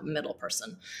without a middle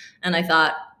person. And I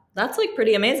thought, that's like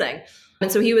pretty amazing.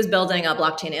 And so he was building a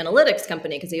blockchain analytics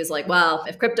company because he was like, well,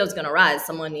 if crypto's going to rise,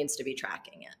 someone needs to be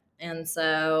tracking it. And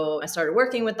so I started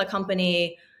working with the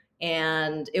company.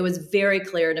 And it was very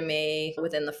clear to me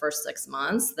within the first 6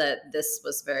 months that this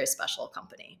was a very special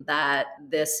company, that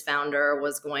this founder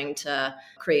was going to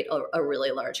create a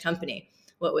really large company.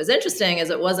 What was interesting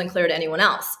is it wasn't clear to anyone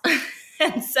else.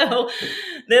 And so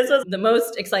this was the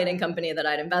most exciting company that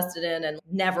I'd invested in and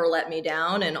never let me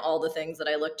down in all the things that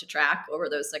I looked to track over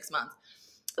those 6 months.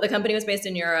 The company was based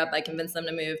in Europe. I convinced them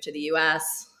to move to the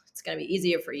US. It's going to be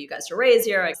easier for you guys to raise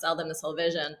here. I sell them this whole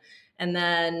vision. And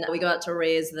then we go out to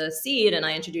raise the seed and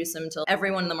I introduce them to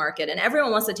everyone in the market, and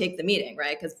everyone wants to take the meeting,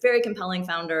 right? Because very compelling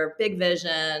founder, big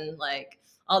vision, like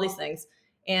all these things.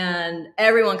 And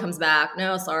everyone comes back,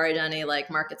 no, sorry, Jenny,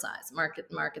 like market size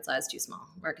too small.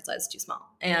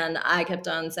 And I kept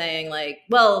on saying like,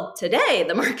 well, today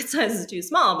the market size is too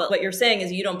small, but what you're saying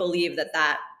is you don't believe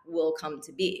that will come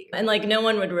to be. And like no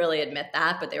one would really admit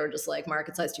that, but they were just like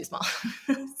market size too small.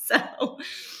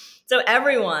 So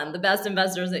everyone, the best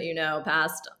investors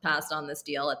that passed on this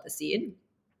deal at the seed.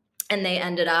 And they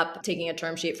ended up taking a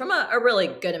term sheet from a really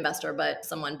good investor, but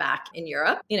someone back in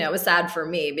Europe. It was sad for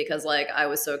me because like I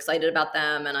was so excited about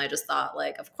them. And I just thought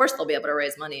like, of course they'll be able to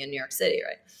raise money in New York City,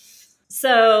 right?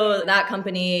 So that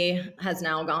company has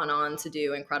now gone on to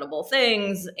do incredible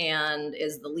things and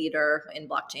is the leader in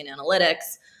blockchain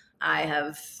analytics. I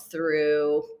have,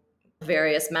 through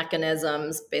various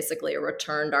mechanisms, basically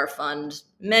returned our fund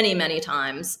many, many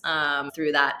times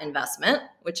through that investment,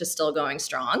 which is still going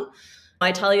strong.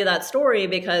 I tell you that story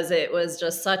because it was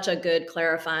just such a good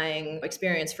clarifying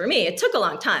experience for me. It took a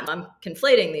long time. I'm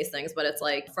conflating these things, but it's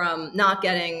like from not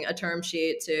getting a term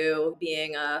sheet to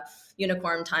being a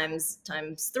unicorn times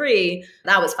 3,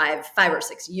 that was 5 or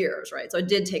 6 years, right? So it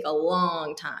did take a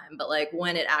long time, but like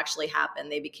when it actually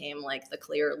happened, they became like the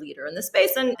clear leader in the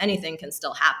space, and anything can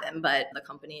still happen, but the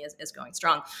company is going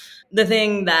strong. The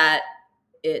thing that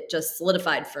it just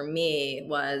solidified for me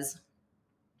was,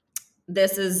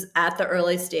 this is at the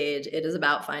early stage. It is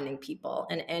about finding people.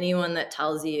 And anyone that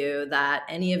tells you that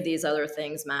any of these other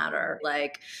things matter,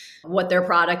 like what their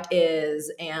product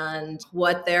is and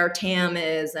what their TAM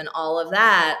is and all of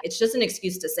that, it's just an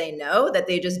excuse to say no, that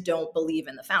they just don't believe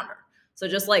in the founder. So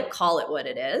just like call it what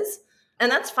it is. And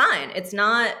that's fine. It's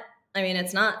not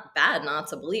bad not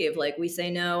to believe. Like we say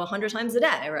no 100 times a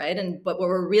day, right? But what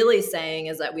we're really saying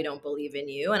is that we don't believe in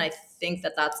you. And I think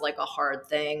that that's like a hard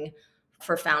thing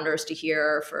for founders to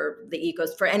hear, for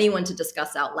for anyone to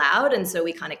discuss out loud. And so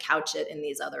we kind of couch it in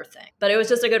these other things. But it was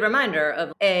just a good reminder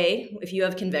of A, if you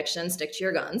have conviction, stick to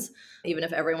your guns, even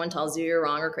if everyone tells you you're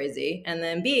wrong or crazy. And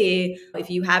then B,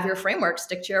 if you have your framework,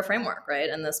 stick to your framework, right?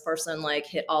 And this person like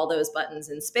hit all those buttons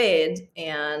in spades,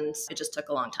 and it just took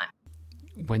a long time.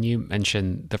 When you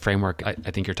mention the framework, I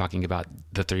think you're talking about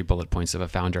the 3 bullet points of a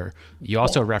founder. You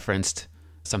also referenced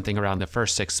something around the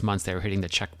first 6 months they were hitting the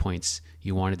checkpoints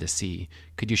you wanted to see.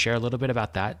 Could you share a little bit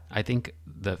about that? I think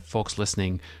the folks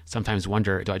listening sometimes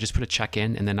wonder, do I just put a check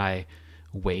in and then I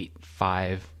wait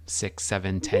 5, 6,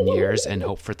 7, 10 years and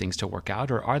hope for things to work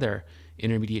out? Or are there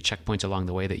intermediate checkpoints along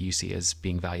the way that you see as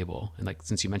being valuable? And like,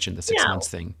 since you mentioned the 6 months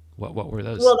thing, what were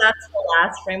those? Well, that's the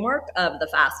last framework of the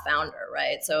fast founder,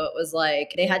 right? So it was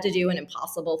like they had to do an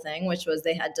impossible thing, which was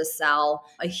they had to sell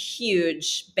a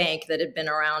huge bank that had been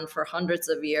around for hundreds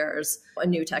of years a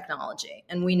new technology.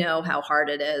 And we know how hard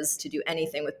it is to do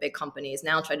anything with big companies.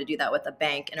 Now try to do that with a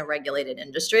bank in a regulated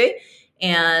industry.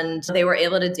 And they were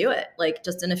able to do it like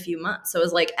just in a few months. So it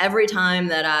was like every time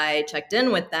that I checked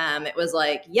in with them, it was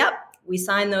like, yep, we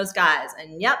signed those guys,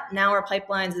 and yep, now our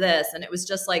pipeline's this. And it was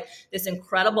just like this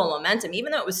incredible momentum,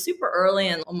 even though it was super early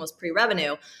and almost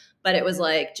pre-revenue. But it was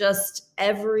like just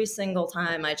every single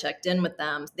time I checked in with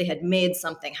them, they had made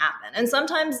something happen. And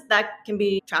sometimes that can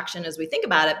be traction as we think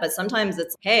about it. But sometimes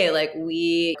it's, hey, like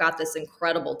we got this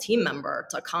incredible team member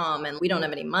to come and we don't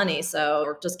have any money, so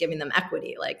we're just giving them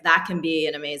equity. Like that can be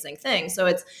an amazing thing. So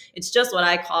it's just what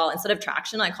I call, instead of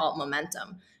traction, I call it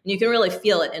momentum. And you can really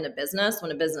feel it in a business when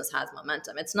a business has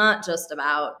momentum. It's not just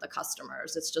about the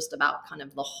customers. It's just about kind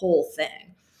of the whole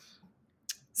thing.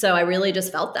 So I really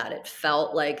just felt that. It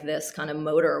felt like this kind of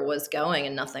motor was going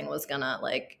and nothing was going to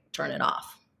like turn it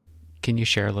off. Can you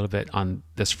share a little bit on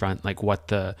this front, like what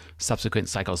the subsequent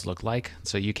cycles look like?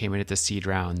 So you came in at the seed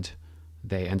round.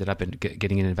 They ended up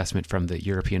getting an investment from the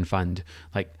European fund.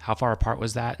 Like, how far apart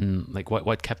was that, and like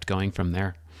what kept going from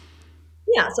there?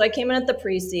 Yeah, so I came in at the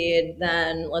pre-seed,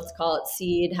 then let's call it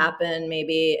seed happened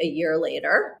maybe a year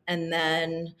later, and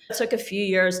then it took a few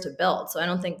years to build. So I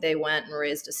don't think they went and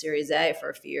raised a Series A for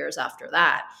a few years after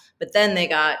that. But then they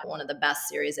got one of the best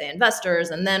Series A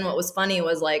investors. And then what was funny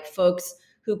was like folks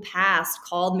who passed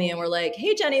called me and were like,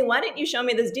 "Hey Jenny, why didn't you show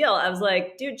me this deal?" I was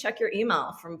like, "Dude, check your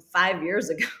email from 5 years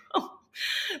ago."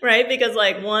 Right? Because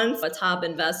like once a top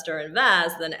investor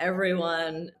invests, then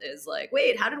everyone is like,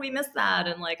 wait, how did we miss that?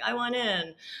 And like, I want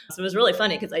in. So it was really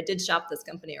funny because I did shop this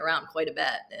company around quite a bit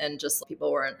and just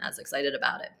people weren't as excited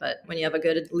about it. But when you have a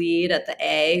good lead at the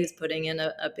A who's putting in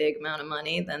a big amount of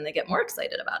money, then they get more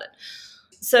excited about it.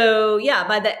 So yeah,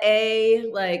 by the A,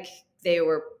 like they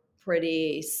were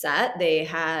pretty set. They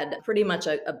had pretty much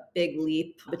a big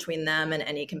leap between them and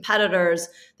any competitors.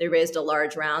 They raised a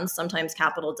large round. Sometimes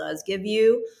capital does give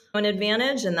you an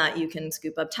advantage in that you can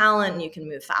scoop up talent and you can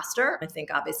move faster. I think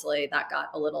obviously that got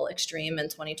a little extreme in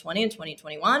 2020 and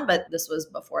 2021, but this was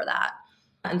before that.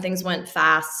 And things went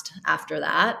fast after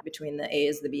that between the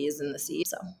A's, the B's, and the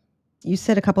C's. So You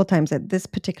said a couple of times that this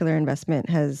particular investment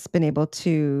has been able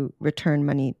to return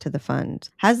money to the fund.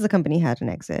 Has the company had an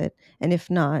exit? And if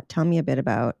not, tell me a bit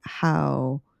about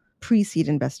how pre-seed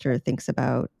investor thinks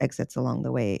about exits along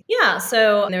the way. yeah,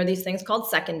 so there are these things called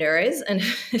secondaries. And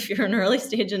if you're an early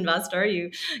stage investor,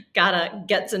 you gotta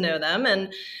get to know them.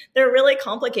 And they're really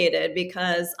complicated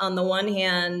because on the one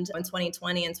hand, in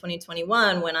 2020 and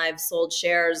 2021, when I've sold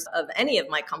shares of any of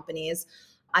my companies,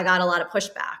 I got a lot of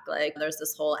pushback. Like there's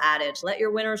this whole adage, let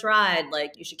your winners ride.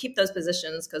 Like you should keep those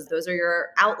positions because those are your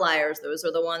outliers. Those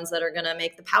are the ones that are going to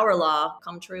make the power law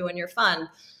come true in your fund.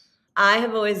 I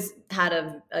have always had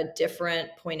a different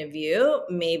point of view,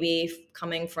 maybe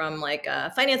coming from like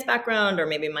a finance background or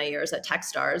maybe my years at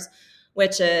Techstars,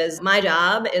 which is my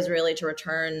job is really to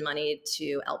return money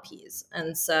to LPs.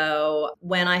 And so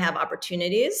when I have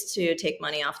opportunities to take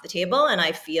money off the table and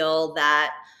I feel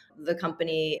that the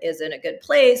company is in a good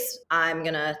place, I'm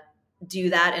going to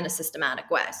do that in a systematic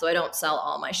way. So I don't sell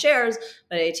all my shares,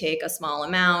 but I take a small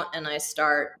amount and I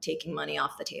start taking money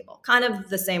off the table. Kind of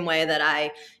the same way that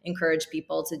I encourage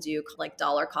people to do like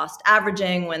dollar cost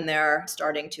averaging when they're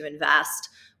starting to invest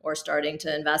or starting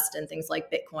to invest in things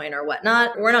like Bitcoin or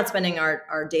whatnot. We're not spending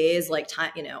our days like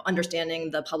time, understanding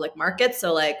the public markets.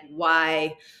 So like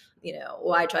why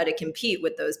try to compete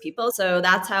with those people? So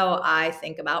that's how I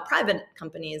think about private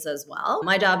companies as well.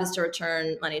 My job is to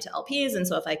return money to LPs. And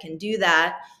so if I can do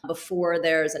that before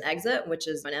there's an exit, which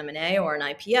is an M&A or an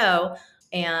IPO,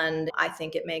 and I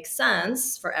think it makes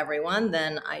sense for everyone,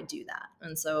 then I do that.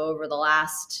 And so over the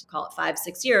last, call it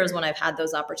 5-6 years, when I've had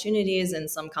those opportunities in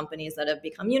some companies that have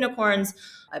become unicorns,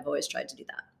 I've always tried to do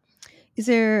that. Is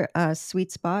there a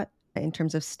sweet spot in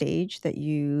terms of stage that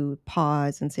you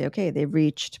pause and say, okay, they've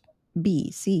reached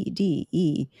B, C, D,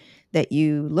 E that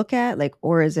you look at, like,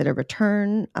 or is it a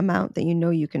return amount that you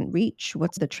know you can reach?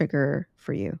 What's the trigger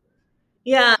for you?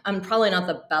 Yeah, I'm probably not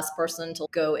the best person to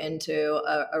go into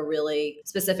a really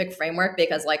specific framework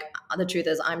because, like, the truth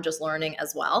is, I'm just learning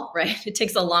as well, right? It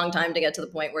takes a long time to get to the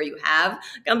point where you have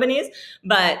companies,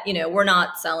 but, we're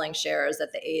not selling shares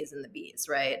at the A's and the B's,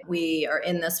 right? We are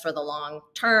in this for the long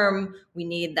term. We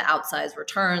need the outsized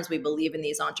returns. We believe in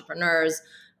these entrepreneurs.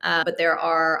 But there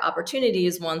are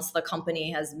opportunities once the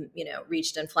company has,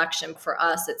 reached inflection. For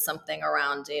us, it's something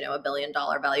around, $1 billion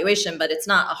valuation, but it's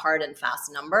not a hard and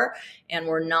fast number. And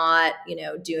we're not,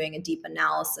 doing a deep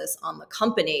analysis on the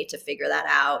company to figure that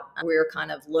out. We're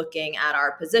kind of looking at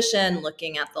our position,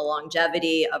 looking at the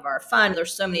longevity of our fund.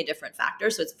 There's so many different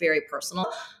factors, so it's very personal.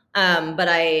 But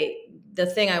the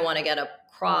thing I want to get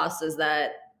across is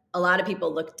that a lot of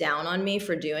people look down on me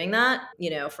for doing that,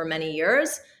 for many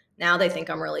years. Now they think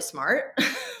I'm really smart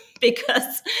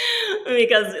because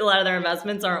a lot of their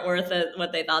investments aren't worth it,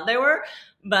 what they thought they were.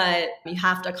 But you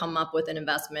have to come up with an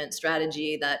investment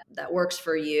strategy that works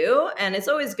for you. And it's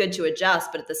always good to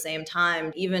adjust. But at the same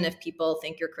time, even if people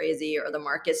think you're crazy or the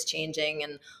market's changing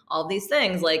and all these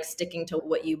things, like sticking to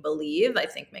what you believe, I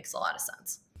think makes a lot of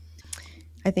sense.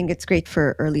 I think it's great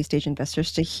for early stage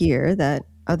investors to hear that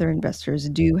other investors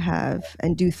do have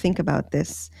and do think about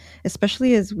this,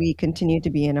 especially as we continue to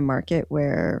be in a market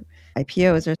where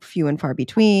IPOs are few and far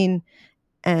between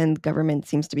and government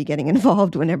seems to be getting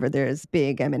involved whenever there's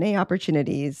big M&A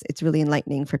opportunities. It's really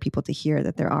enlightening for people to hear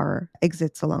that there are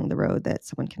exits along the road that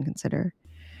someone can consider.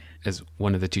 as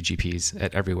one of the two GPs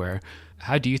at Everywhere.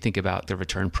 How do you think about the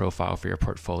return profile for your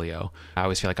portfolio? I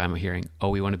always feel like I'm hearing, oh,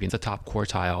 we want to be in the top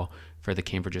quartile for the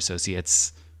Cambridge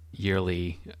Associates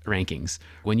yearly rankings.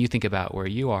 When you think about where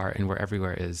you are and where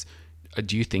Everywhere is,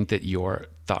 do you think that your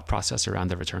thought process around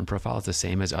the return profile is the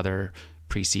same as other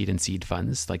pre-seed and seed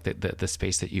funds, like the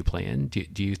space that you play in?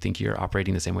 Do you think you're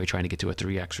operating the same way, trying to get to a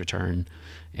 3x return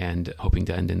and hoping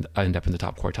to end up in the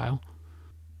top quartile?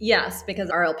 Yes, because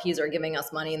our LPs are giving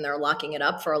us money and they're locking it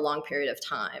up for a long period of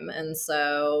time. And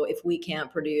so if we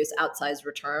can't produce outsized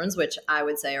returns, which I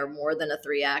would say are more than a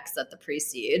 3x at the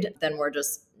pre-seed, then we're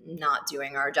just not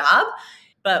doing our job.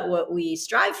 But what we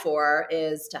strive for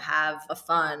is to have a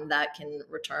fund that can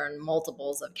return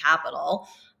multiples of capital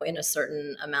in a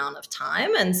certain amount of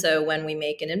time. And so when we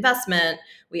make an investment,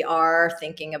 we are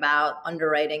thinking about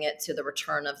underwriting it to the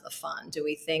return of the fund. Do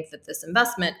we think that this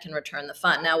investment can return the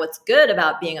fund? Now, what's good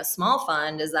about being a small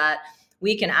fund is that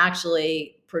we can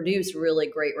actually produce really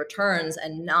great returns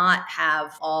and not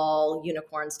have all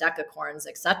unicorns, decacorns,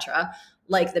 et cetera,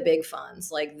 like the big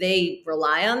funds. Like they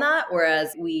rely on that,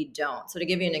 whereas we don't. So to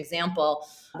give you an example,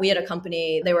 we had a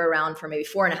company, they were around for maybe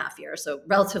 4.5 years. So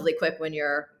relatively quick when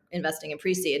you're investing in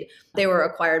pre-seed. They were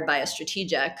acquired by a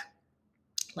strategic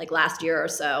like last year or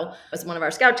so. As one of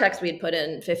our scout checks, we'd put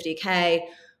in 50K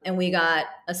and we got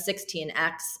a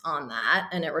 16x on that.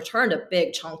 And it returned a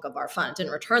big chunk of our fund. It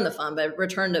didn't return the fund, but it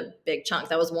returned a big chunk.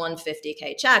 That was one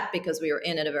 50K check because we were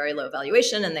in at a very low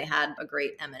valuation and they had a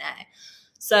great M&A.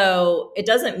 So it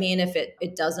doesn't mean if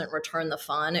it doesn't return the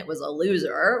fund, it was a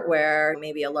loser, where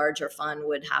maybe a larger fund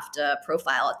would have to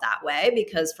profile it that way.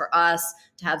 Because for us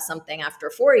to have something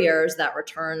after 4 years that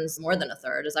returns more than a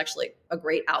third is actually a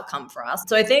great outcome for us.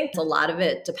 So I think a lot of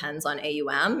it depends on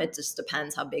AUM. It just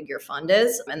depends how big your fund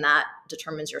is, and that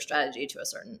determines your strategy to a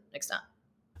certain extent.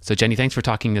 So Jenny, thanks for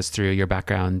talking us through your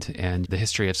background and the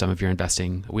history of some of your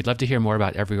investing. We'd love to hear more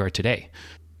about Everywhere today.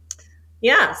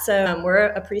 Yeah, so we're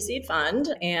a pre-seed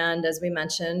fund. And as we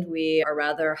mentioned, we are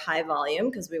rather high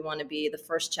volume because we want to be the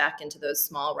first check into those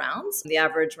small rounds. The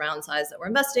average round size that we're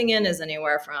investing in is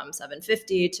anywhere from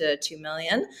 750 to 2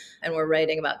 million. And we're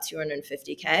writing about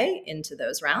 250K into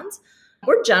those rounds.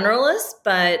 We're generalists,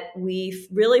 but we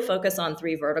really focus on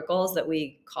 3 verticals that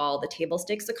we call the table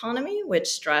stakes economy, which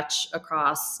stretch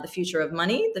across the future of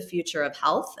money, the future of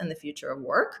health, and the future of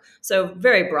work. So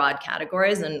very broad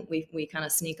categories, and we kind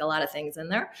of sneak a lot of things in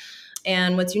there.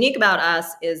 And what's unique about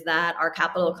us is that our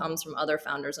capital comes from other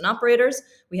founders and operators.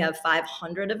 We have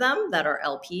 500 of them that are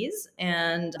LPs,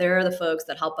 and they're the folks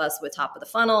that help us with top of the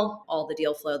funnel, all the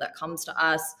deal flow that comes to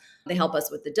us. They help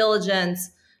us with the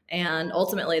diligence. And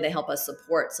ultimately, they help us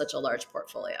support such a large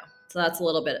portfolio. So that's a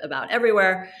little bit about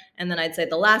Everywhere. And then I'd say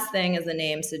the last thing, as the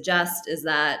name suggests, is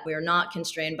that we are not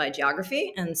constrained by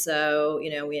geography. And so,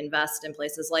 we invest in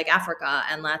places like Africa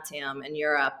and LATAM and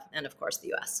Europe and, of course,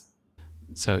 the US.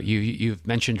 So you've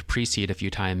mentioned pre-seed a few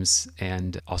times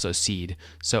and also seed.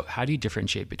 So how do you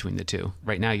differentiate between the two?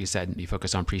 Right now, you said you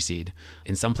focus on pre-seed.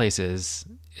 In some places,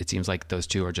 it seems like those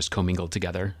two are just commingled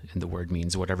together and the word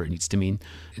means whatever it needs to mean.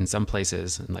 In some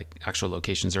places, and like actual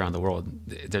locations around the world,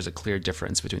 there's a clear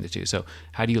difference between the two. So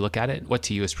how do you look at it? What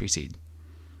to you is pre-seed?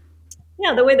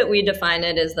 Yeah, the way that we define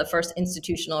it is the first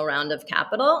institutional round of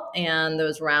capital. And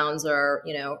those rounds are,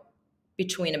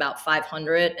 between about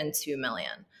 500 and 2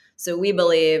 million. So we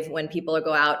believe when people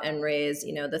go out and raise,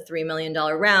 the $3 million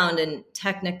round, and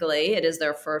technically it is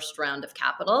their first round of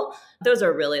capital, those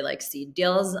are really like seed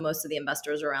deals. Most of the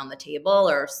investors around the table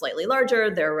are slightly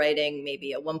larger. They're writing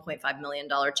maybe a $1.5 million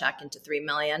check into 3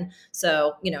 million.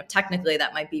 So, technically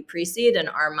that might be pre-seed. In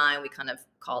our mind, we kind of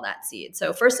call that seed.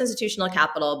 So first institutional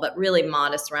capital, but really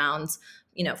modest rounds,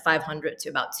 500 to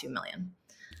about 2 million.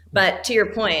 But to your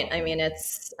point,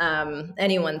 it's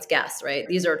anyone's guess, right?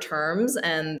 These are terms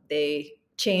and they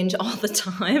change all the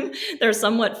time. They're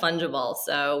somewhat fungible.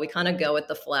 So we kind of go with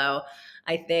the flow.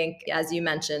 I think, as you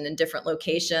mentioned, in different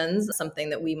locations, something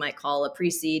that we might call a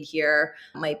pre-seed here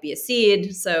might be a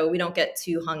seed. So we don't get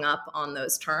too hung up on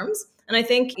those terms. And I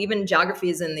think even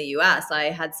geographies in the US, I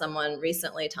had someone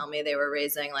recently tell me they were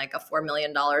raising like a $4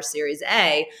 million Series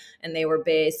A, and they were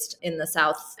based in the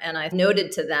South. And I've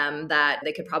noted to them that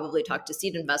they could probably talk to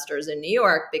seed investors in New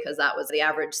York because that was the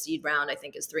average seed round, I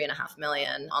think, is $3.5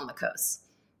 million on the coast.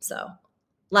 So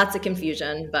lots of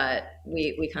confusion, but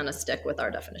we kind of stick with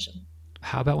our definition.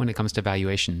 How about when it comes to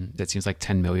valuation? That seems like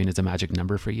 10 million is a magic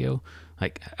number for you.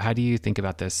 Like, how do you think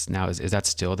about this now? Is that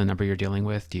still the number you're dealing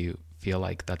with? Do you feel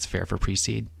like that's fair for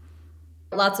pre-seed?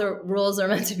 Lots of rules are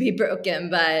meant to be broken,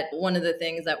 but one of the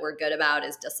things that we're good about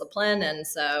is discipline. And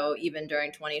so even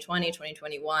during 2020,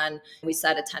 2021, we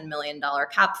set a $10 million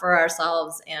cap for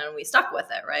ourselves and we stuck with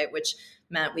it, right? Which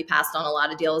meant we passed on a lot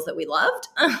of deals that we loved.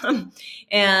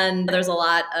 And there's a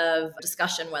lot of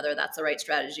discussion whether that's the right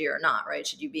strategy or not, right?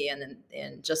 Should you be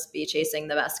in just be chasing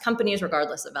the best companies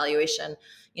regardless of valuation?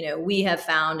 We have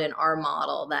found in our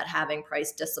model that having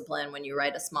price discipline when you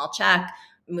write a small check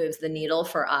moves the needle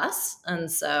for us. And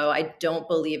so I don't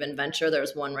believe in venture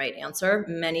there's one right answer.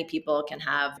 Many people can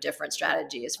have different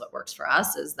strategies. What works for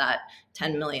us is that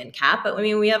 10 million cap. But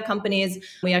we have companies,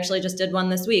 we actually just did one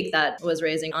this week that was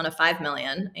raising on a 5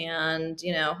 million. And,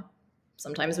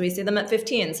 sometimes we see them at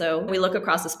 15. So we look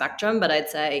across the spectrum, but I'd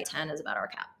say 10 is about our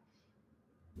cap.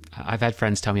 I've had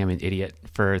friends tell me I'm an idiot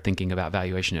for thinking about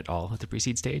valuation at all at the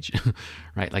pre-seed stage,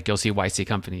 right? Like you'll see YC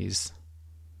companies.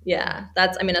 Yeah,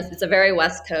 it's a very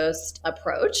West Coast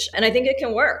approach. And I think it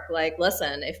can work. Like,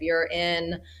 listen, if you're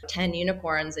in 10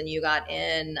 unicorns and you got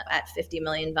in at 50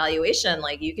 million valuation,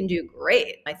 like you can do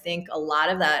great. I think a lot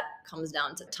of that comes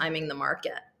down to timing the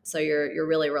market. So you're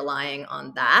really relying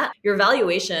on that. Your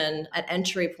valuation at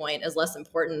entry point is less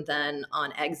important than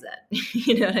on exit.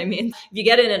 You know what I mean? If you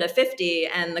get in at a 50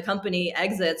 and the company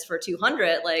exits for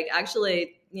 200, like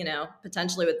actually,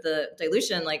 potentially with the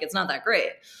dilution, like it's not that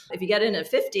great. If you get in at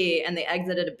 50 and they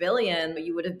exit at $1 billion,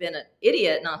 you would have been an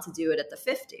idiot not to do it at the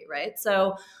 50, right?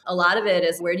 So a lot of it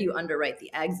is where do you underwrite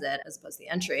the exit as opposed to the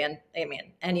entry? And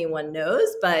anyone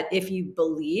knows, but if you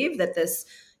believe that this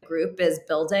group is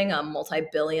building a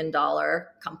multi-billion-dollar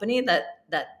company that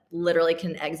literally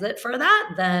can exit for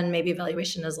that, then maybe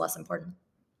valuation is less important.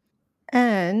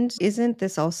 And isn't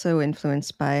this also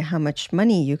influenced by how much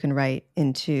money you can write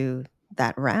into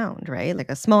that round, right?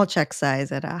 Like a small check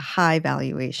size at a high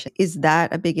valuation. Is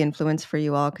that a big influence for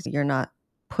you all? Because you're not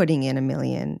putting in $1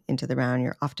 million into the round,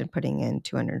 you're often putting in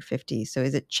 250. So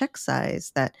is it check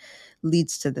size that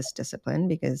leads to this discipline?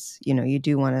 Because, you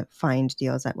do want to find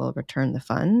deals that will return the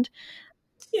fund.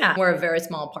 Yeah, we're a very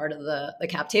small part of the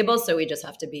cap table. So we just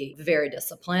have to be very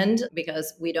disciplined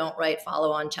because we don't write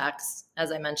follow-on checks.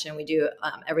 As I mentioned, we do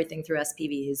everything through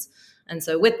SPVs. And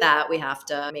so with that, we have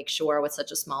to make sure with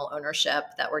such a small ownership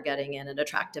that we're getting in an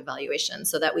attractive valuation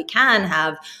so that we can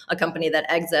have a company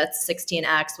that exits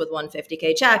 16x with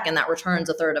 150K check and that returns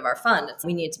a third of our fund.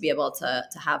 We need to be able to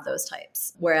have those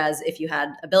types. Whereas if you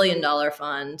had $1 billion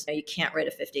fund, you can't write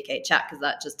a 50K check because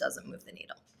that just doesn't move the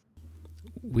needle.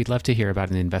 We'd love to hear about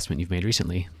an investment you've made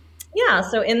recently. Yeah,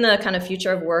 so in the kind of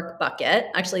future of work bucket,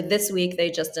 actually this week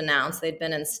they just announced they'd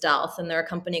been in stealth and they're a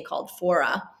company called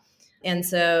Fora. And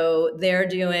so they're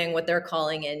doing what they're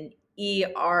calling an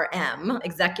ERM,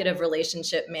 Executive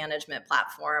Relationship Management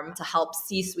Platform, to help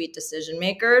C-suite decision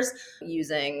makers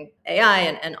using AI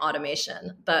and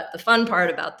automation. But the fun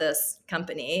part about this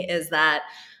company is that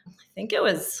I think it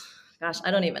was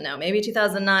I don't even know, maybe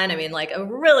 2009. Like a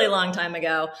really long time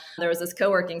ago, there was this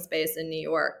co-working space in New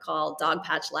York called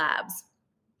Dogpatch Labs.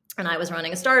 And I was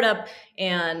running a startup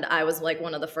and I was like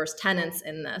one of the first tenants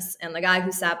in this. And the guy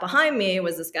who sat behind me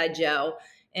was this guy, Joe.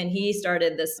 And he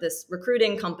started this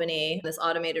recruiting company, this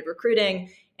automated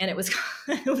recruiting. And it was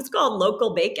called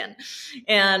Local Bacon.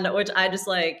 And which I just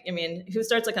who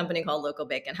starts a company called Local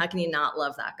Bacon? How can you not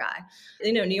love that guy?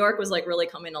 New York was like really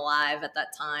coming alive at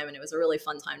that time. And it was a really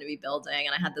fun time to be building.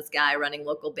 And I had this guy running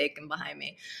Local Bacon behind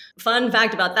me. Fun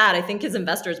fact about that, I think his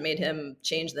investors made him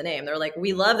change the name. They're like,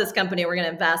 we love this company, we're going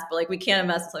to invest, but we can't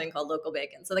invest in something called Local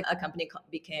Bacon. So a company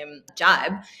became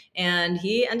Jibe. And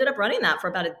he ended up running that for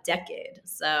about a decade.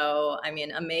 So,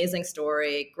 amazing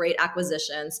story, great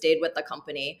acquisition, stayed with the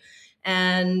company.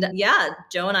 And yeah,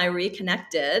 Joe and I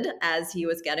reconnected as he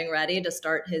was getting ready to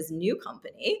start his new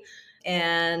company.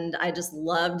 And I just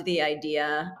loved the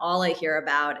idea. All I hear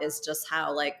about is just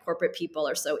how corporate people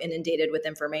are so inundated with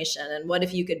information. And what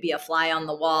if you could be a fly on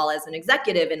the wall as an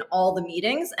executive in all the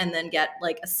meetings and then get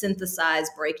a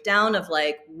synthesized breakdown of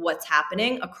what's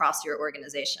happening across your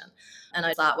organization. And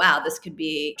I thought, wow, this could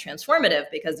be transformative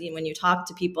because when you talk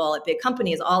to people at big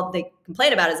companies, all they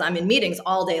complain about is I'm in meetings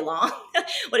all day long.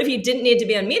 What if you didn't need to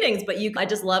be in meetings, but I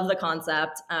just love the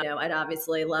concept. I'd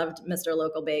obviously loved Mr.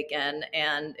 Local Bacon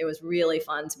and it was really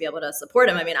fun to be able to support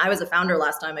him. I was a founder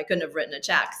last time. I couldn't have written a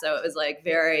check. So it was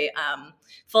very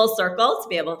full circle to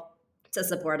be able to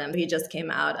support him. He just came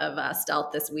out of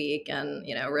stealth this week and,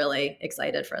 really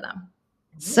excited for them.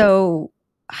 So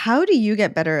how do you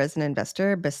get better as an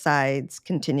investor besides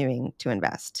continuing to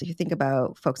invest? If you think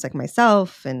about folks like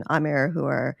myself and Amir who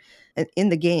are in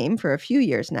the game for a few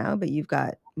years now, but you've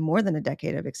got more than a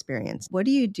decade of experience. What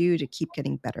do you do to keep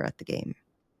getting better at the game?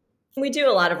 We do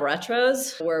a lot of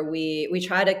retros where we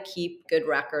try to keep good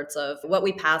records of what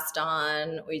we passed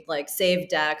on. We like save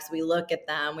decks, we look at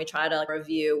them, we try to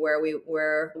review where we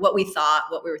were, what we thought,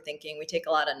 what we were thinking. We take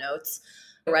a lot of notes.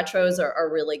 Retros are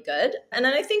really good. And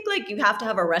then I think like you have to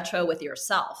have a retro with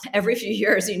yourself. Every few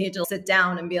years you need to sit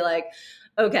down and be like,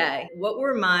 okay, what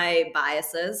were my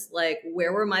biases? Like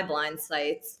where were my blind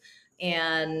sites?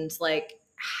 And like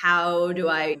how do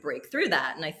I break through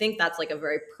that? And I think that's like a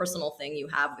very personal thing you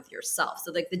have with yourself.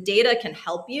 So like the data can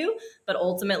help you, but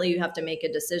ultimately you have to make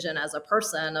a decision as a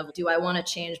person of, do I want to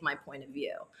change my point of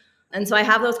view? And so I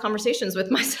have those conversations with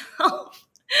myself,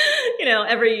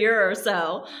 every year or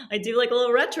so. I do like a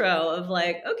little retro of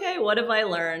like, okay, what have I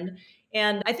learned?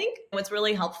 And I think what's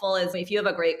really helpful is if you have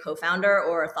a great co-founder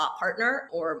or a thought partner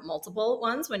or multiple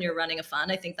ones when you're running a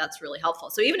fund, I think that's really helpful.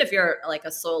 So even if you're like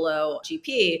a solo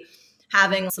GP,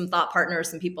 having some thought partners,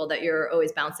 some people that you're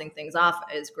always bouncing things off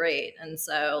is great. And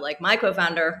so like my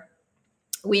co-founder,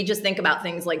 we just think about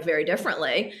things like very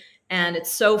differently. And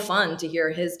it's so fun to hear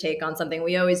his take on something.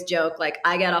 We always joke, like,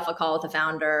 I get off a call with a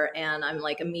founder and I'm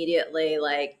like immediately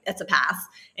like, it's a pass.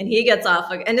 And he gets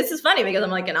off, and this is funny because I'm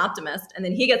like an optimist. And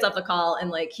then he gets off the call and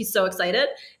like, he's so excited.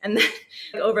 And then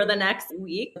over the next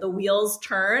week, the wheels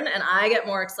turn and I get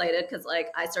more excited because like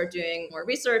I start doing more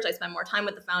research. I spend more time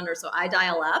with the founder. So I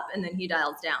dial up and then he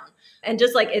dials down. And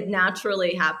just like it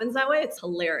naturally happens that way. It's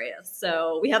hilarious.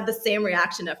 So we have the same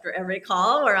reaction after every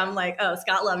call where I'm like, oh,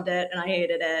 Scott loved it and I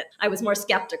hated it. I was more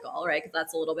skeptical, right? Because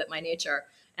that's a little bit my nature.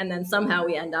 And then somehow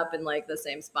we end up in like the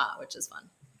same spot, which is fun.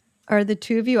 Are the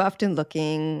two of you often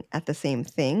looking at the same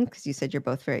thing? Because you said you're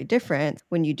both very different.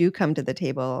 When you do come to the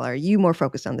table, are you more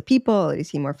focused on the people or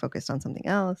is he more focused on something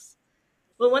else?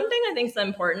 Well, one thing I think is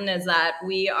important is that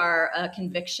we are a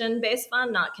conviction-based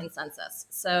fund, not consensus.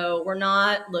 So we're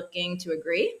not looking to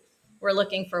agree. We're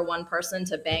looking for one person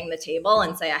to bang the table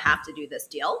and say, I have to do this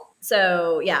deal.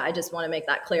 So yeah, I just want to make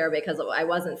that clear because I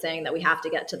wasn't saying that we have to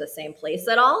get to the same place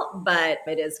at all, but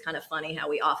it is kind of funny how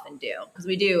we often do, because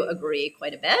we do agree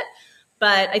quite a bit.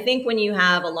 But I think when you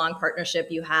have a long partnership,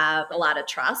 you have a lot of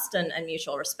trust and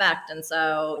mutual respect. And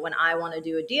so when I want to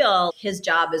do a deal, his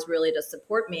job is really to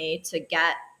support me to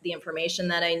get the information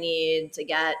that I need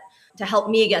to help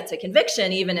me get to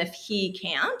conviction, even if he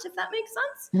can't, if that makes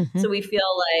sense. Mm-hmm. So we feel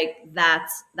like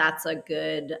that's a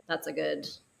good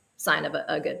sign of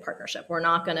a good partnership. We're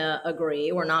not going to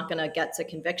agree. We're not going to get to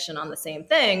conviction on the same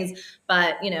things,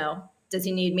 but does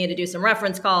he need me to do some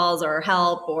reference calls or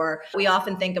help? Or we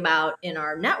often think about in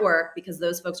our network, because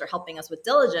those folks are helping us with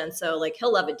diligence. So like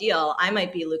he'll love a deal. I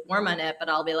might be lukewarm on it, but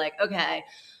I'll be like, okay,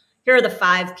 here are the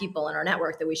 5 people in our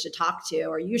network that we should talk to,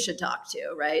 or you should talk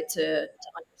to, right? To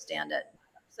understand it.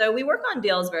 So we work on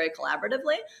deals very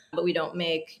collaboratively, but we don't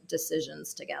make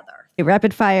decisions together.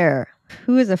 Rapid fire.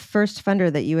 Who is a first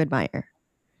funder that you admire?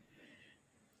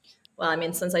 Well, I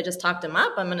mean, since I just talked him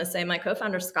up, I'm going to say my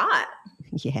co-founder, Scott.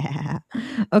 Yeah.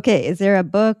 Okay. Is there a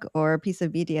book or a piece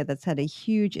of media that's had a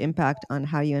huge impact on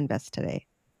how you invest today?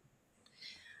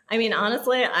 I mean,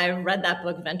 honestly, I've read that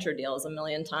book, Venture Deals, a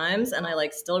million times, and I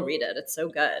still read it. It's so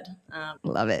good.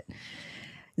 Love it.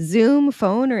 Zoom,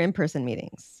 phone, or in-person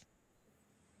meetings?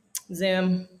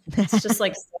 Zoom. It's just so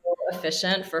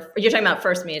efficient you're talking about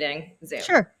first meeting, Zoom.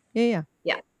 Sure. Yeah.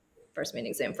 First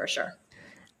meeting, Zoom for sure.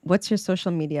 What's your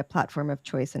social media platform of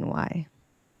choice and why?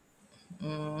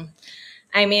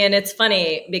 I mean, it's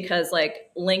funny because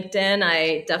LinkedIn,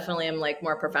 I definitely am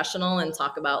more professional and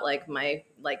talk about my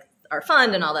our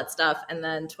fund and all that stuff. And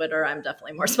then Twitter, I'm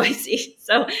definitely more spicy.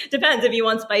 So depends. If you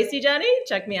want spicy, Jenny,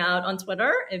 check me out on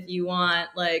Twitter. If you want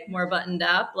more buttoned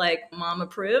up, mom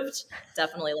approved,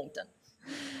 definitely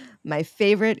LinkedIn. My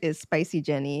favorite is Spicy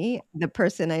Jenny, the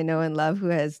person I know and love who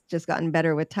has just gotten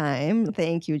better with time.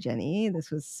 Thank you, Jenny.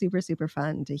 This was super, super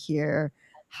fun to hear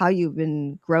how you've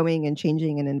been growing and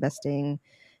changing and investing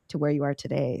to where you are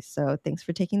today. So thanks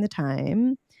for taking the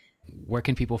time. Where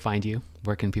can people find you?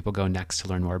 Where can people go next to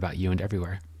learn more about you and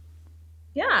Everywhere?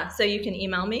 Yeah, so you can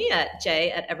email me at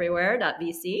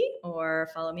j@everywhere.vc or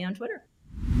follow me on Twitter.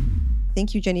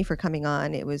 Thank you, Jenny, for coming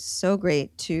on. It was so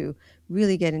great to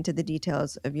really get into the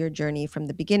details of your journey from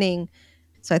the beginning.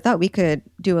 So I thought we could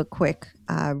do a quick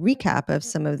recap of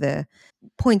some of the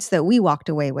points that we walked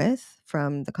away with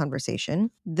from the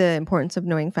conversation. The importance of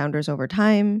knowing founders over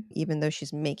time, even though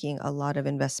she's making a lot of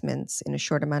investments in a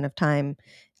short amount of time.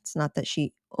 It's not that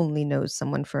she only knows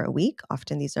someone for a week.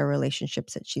 Often these are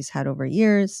relationships that she's had over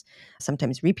years.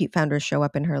 Sometimes repeat founders show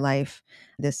up in her life.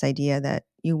 This idea that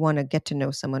you want to get to know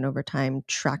someone over time,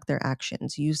 track their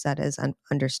actions, use that as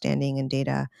understanding and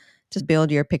data to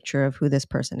build your picture of who this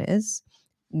person is.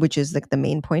 which is like the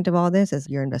main point of all this, is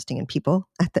you're investing in people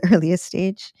at the earliest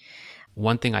stage.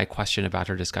 One thing I question about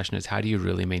her discussion is, how do you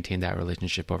really maintain that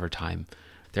relationship over time?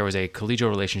 There was a collegial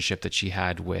relationship that she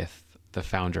had with the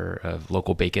founder of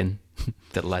Local Bacon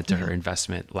that led to her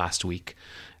investment last week.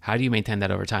 How do you maintain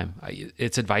that over time?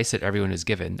 It's advice that everyone is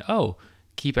given. Oh,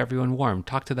 keep everyone warm,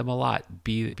 talk to them a lot,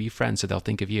 be friends so they'll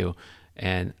think of you.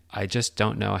 And I just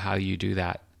don't know how you do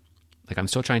that. Like, I'm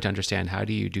still trying to understand, how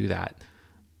do you do that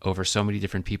over so many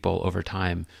different people over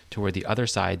time to where the other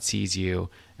side sees you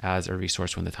as a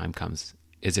resource when the time comes?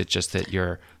 Is it just that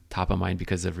you're top of mind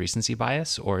because of recency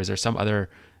bias, or is there some other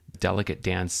delicate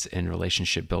dance in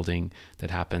relationship building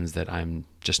that happens that I'm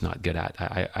just not good at?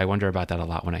 I wonder about that a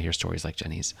lot when I hear stories like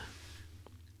Jenny's.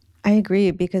 I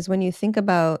agree, because when you think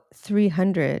about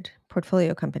 300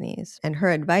 portfolio companies, and her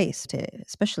advice to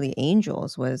especially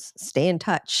angels was stay in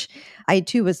touch. I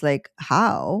too was like,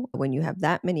 how, when you have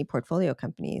that many portfolio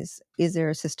companies, is there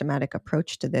a systematic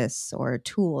approach to this or a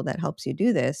tool that helps you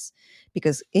do this?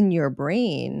 Because in your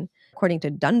brain, according to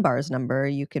Dunbar's number,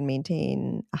 you can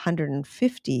maintain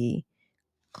 150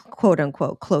 quote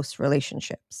unquote close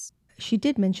relationships. She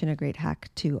did mention a great hack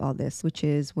to all this, which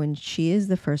is when she is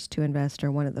the first to invest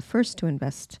or one of the first to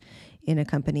invest in a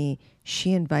company,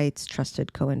 she invites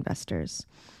trusted co-investors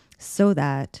so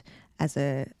that as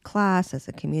a class, as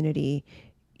a community,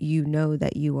 you know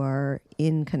that you are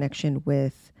in connection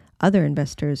with other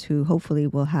investors who hopefully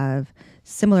will have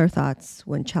similar thoughts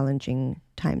when challenging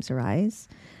times arise.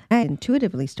 I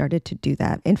intuitively started to do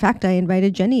that. In fact, I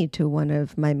invited Jenny to one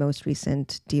of my most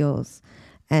recent deals.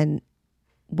 And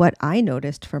what I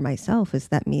noticed for myself is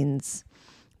that means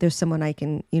there's someone I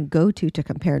can go to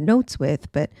compare notes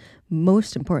with, but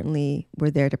most importantly,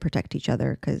 we're there to protect each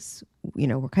other because,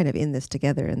 we're kind of in this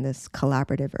together in this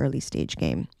collaborative early stage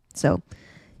game. So,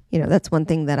 that's one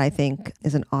thing that I think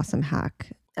is an awesome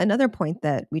hack. Another point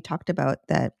that we talked about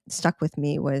that stuck with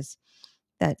me was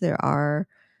that there are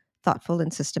thoughtful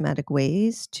and systematic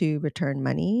ways to return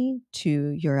money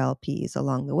to your LPs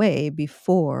along the way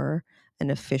before an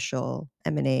official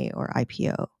M&A or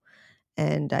IPO.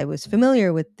 And I was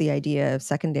familiar with the idea of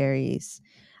secondaries,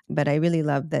 but I really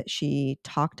love that she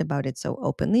talked about it so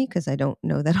openly, because I don't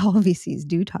know that all VCs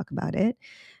do talk about it.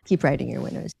 Keep writing your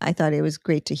winners. I thought it was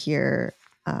great to hear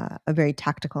a very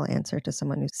tactical answer to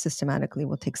someone who systematically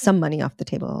will take some money off the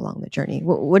table along the journey.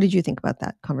 What did you think about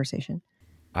that conversation?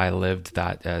 I lived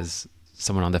that as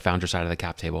someone on the founder side of the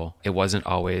cap table. It wasn't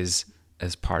always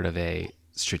as part of a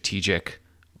strategic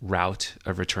route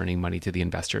of returning money to the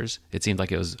investors. It seemed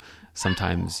like it was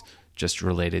sometimes just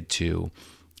related to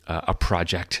a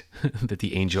project that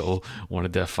the angel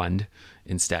wanted to fund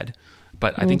instead.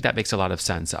 But I think that makes a lot of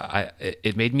sense.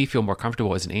 It made me feel more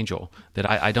comfortable as an angel that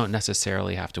I don't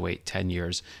necessarily have to wait 10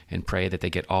 years and pray that they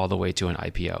get all the way to an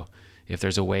IPO. If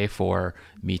there's a way for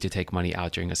me to take money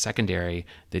out during a secondary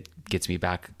that gets me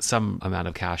back some amount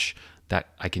of cash that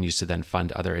I can use to then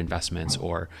fund other investments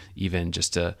or even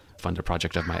just to fund a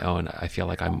project of my own, I feel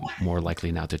like I'm more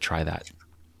likely now to try that.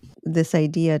 This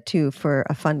idea too, for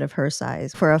a fund of her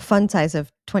size, for a fund size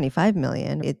of 25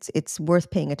 million, it's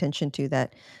worth paying attention to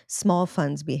that small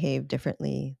funds behave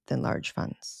differently than large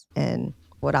funds. And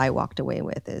what I walked away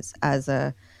with is, as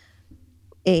a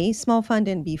small fund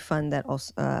and B fund that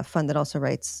also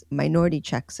writes minority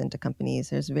checks into companies,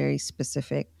 there's very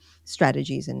specific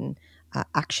strategies and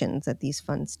actions that these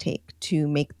funds take to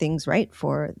make things right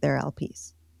for their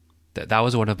LPs. That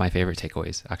was one of my favorite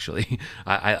takeaways, actually.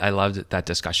 I loved that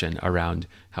discussion around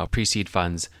how pre-seed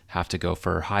funds have to go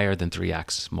for higher than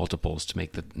 3x multiples to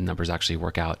make the numbers actually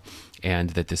work out, and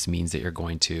that this means that you're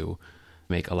going to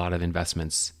make a lot of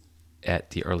investments at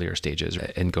the earlier stages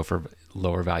and go for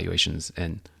lower valuations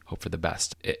and hope for the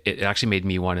best. It actually made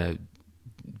me want to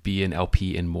be an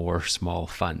LP in more small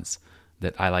funds,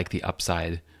 that I like the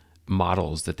upside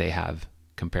models that they have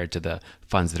compared to the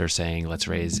funds that are saying, let's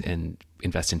raise and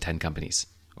invest in 10 companies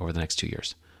over the next 2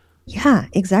 years. Yeah,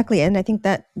 exactly. And I think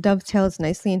that dovetails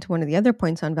nicely into one of the other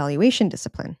points on valuation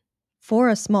discipline. For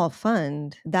a small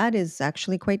fund, that is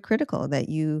actually quite critical, that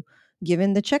you,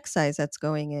 given the check size that's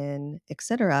going in, et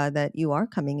cetera, that you are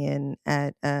coming in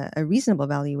at a reasonable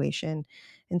valuation.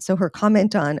 And so her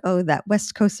comment on, that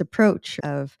West Coast approach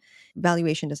of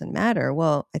valuation doesn't matter.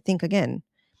 Well, I think, again,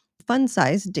 fund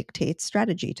size dictates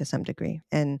strategy to some degree.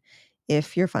 And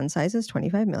if your fund size is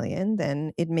 25 million,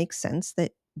 then it makes sense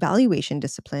that valuation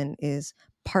discipline is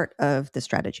part of the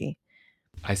strategy.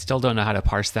 I still don't know how to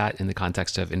parse that in the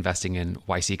context of investing in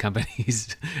YC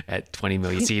companies at 20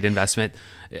 million seed investment.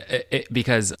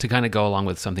 Because to kind of go along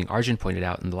with something Arjun pointed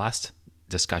out in the last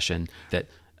discussion, that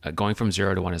going from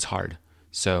 0 to 1 is hard.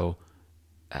 So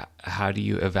how do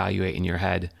you evaluate in your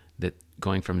head that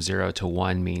going from 0 to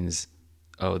 1 means,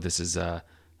 oh, this is a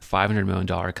 $500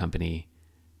 million company,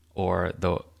 or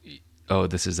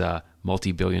this is a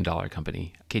multi-billion dollar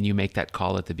company? Can you make that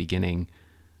call at the beginning?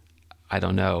 I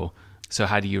don't know. So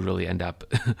how do you really end up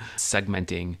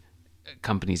segmenting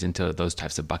companies into those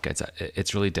types of buckets?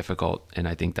 It's really difficult. And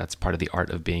I think that's part of the art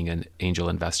of being an angel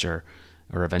investor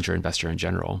or a venture investor in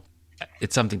general.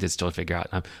 It's something to still figure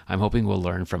out. I'm hoping we'll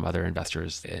learn from other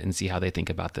investors and see how they think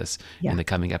about this in the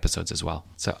coming episodes as well.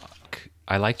 So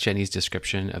I like Jenny's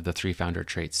description of the 3 founder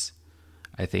traits.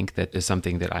 I think that is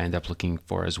something that I end up looking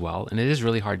for as well. And it is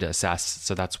really hard to assess.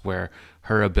 So that's where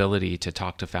her ability to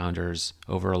talk to founders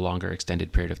over a longer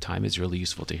extended period of time is really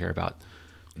useful to hear about.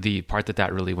 The part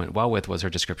that really went well with was her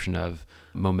description of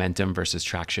momentum versus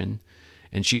traction.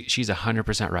 And she's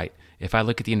 100% right. If I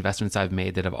look at the investments I've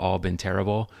made that have all been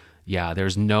terrible,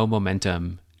 there's no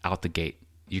momentum out the gate.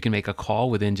 You can make a call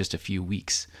within just a few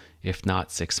weeks, if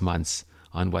not 6 months,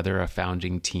 on whether a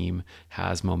founding team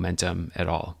has momentum at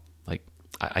all. Like,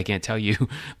 I can't tell you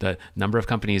the number of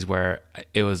companies where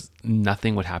it was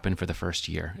nothing would happen for the first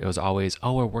year. It was always,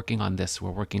 oh, we're working on this.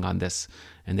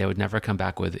 And they would never come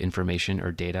back with information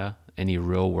or data, any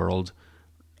real world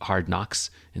hard knocks.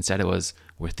 Instead, it was,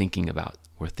 we're thinking about.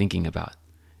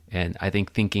 And I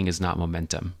think thinking is not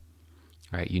momentum,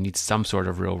 right? You need some sort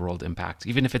of real world impact.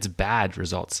 Even if it's bad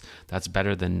results, that's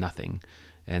better than nothing.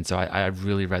 And so I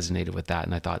really resonated with that.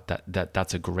 And I thought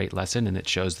that's a great lesson. And it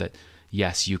shows that,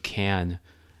 yes, you can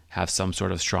have some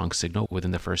sort of strong signal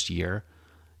within the first year,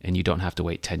 and you don't have to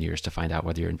wait 10 years to find out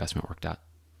whether your investment worked out.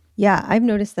 Yeah, I've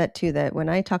noticed that too, that when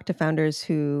I talk to founders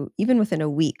who, even within a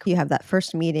week, you have that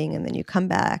first meeting and then you come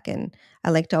back, and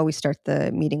I like to always start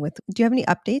the meeting with, do you have any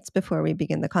updates before we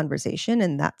begin the conversation?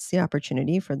 And that's the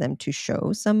opportunity for them to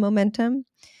show some momentum.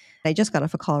 I just got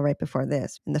off a call right before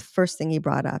this, and the first thing he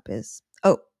brought up is,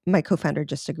 oh, my co-founder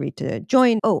just agreed to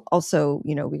join. Oh, also,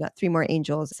 we got 3 more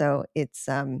angels. So it's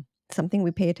something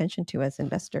we pay attention to as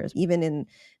investors, even in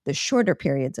the shorter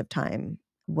periods of time.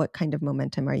 What kind of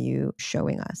momentum are you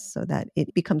showing us so that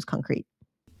it becomes concrete?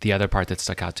 The other part that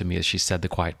stuck out to me is she said the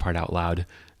quiet part out loud,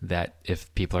 that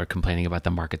if people are complaining about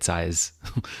the market size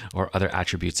or other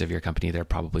attributes of your company, they're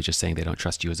probably just saying they don't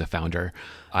trust you as a founder.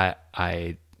 I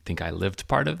think I lived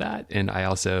part of that. And I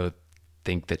also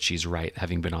think that she's right,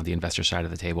 having been on the investor side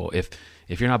of the table. If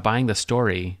you're not buying the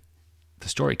story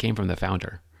came from the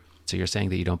founder. So you're saying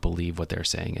that you don't believe what they're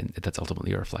saying, and that's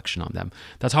ultimately a reflection on them.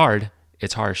 That's hard.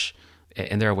 It's harsh.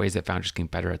 And there are ways that founders can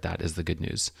get better at that, is the good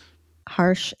news.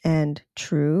 Harsh and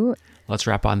true. Let's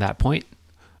wrap on that point.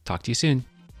 Talk to you soon.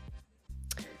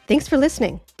 Thanks for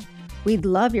listening. We'd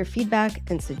love your feedback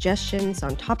and suggestions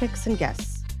on topics and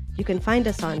guests. You can find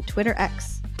us on Twitter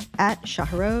X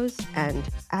 @Shahroz and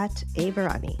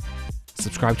 @Averani.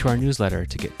 Subscribe to our newsletter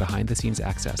to get behind-the-scenes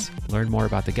access, learn more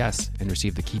about the guests, and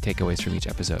receive the key takeaways from each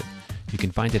episode. You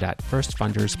can find it at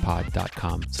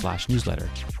firstfunderspod.com/newsletter.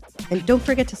 And don't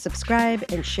forget to subscribe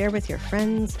and share with your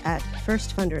friends at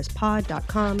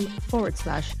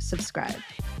firstfunderspod.com/subscribe.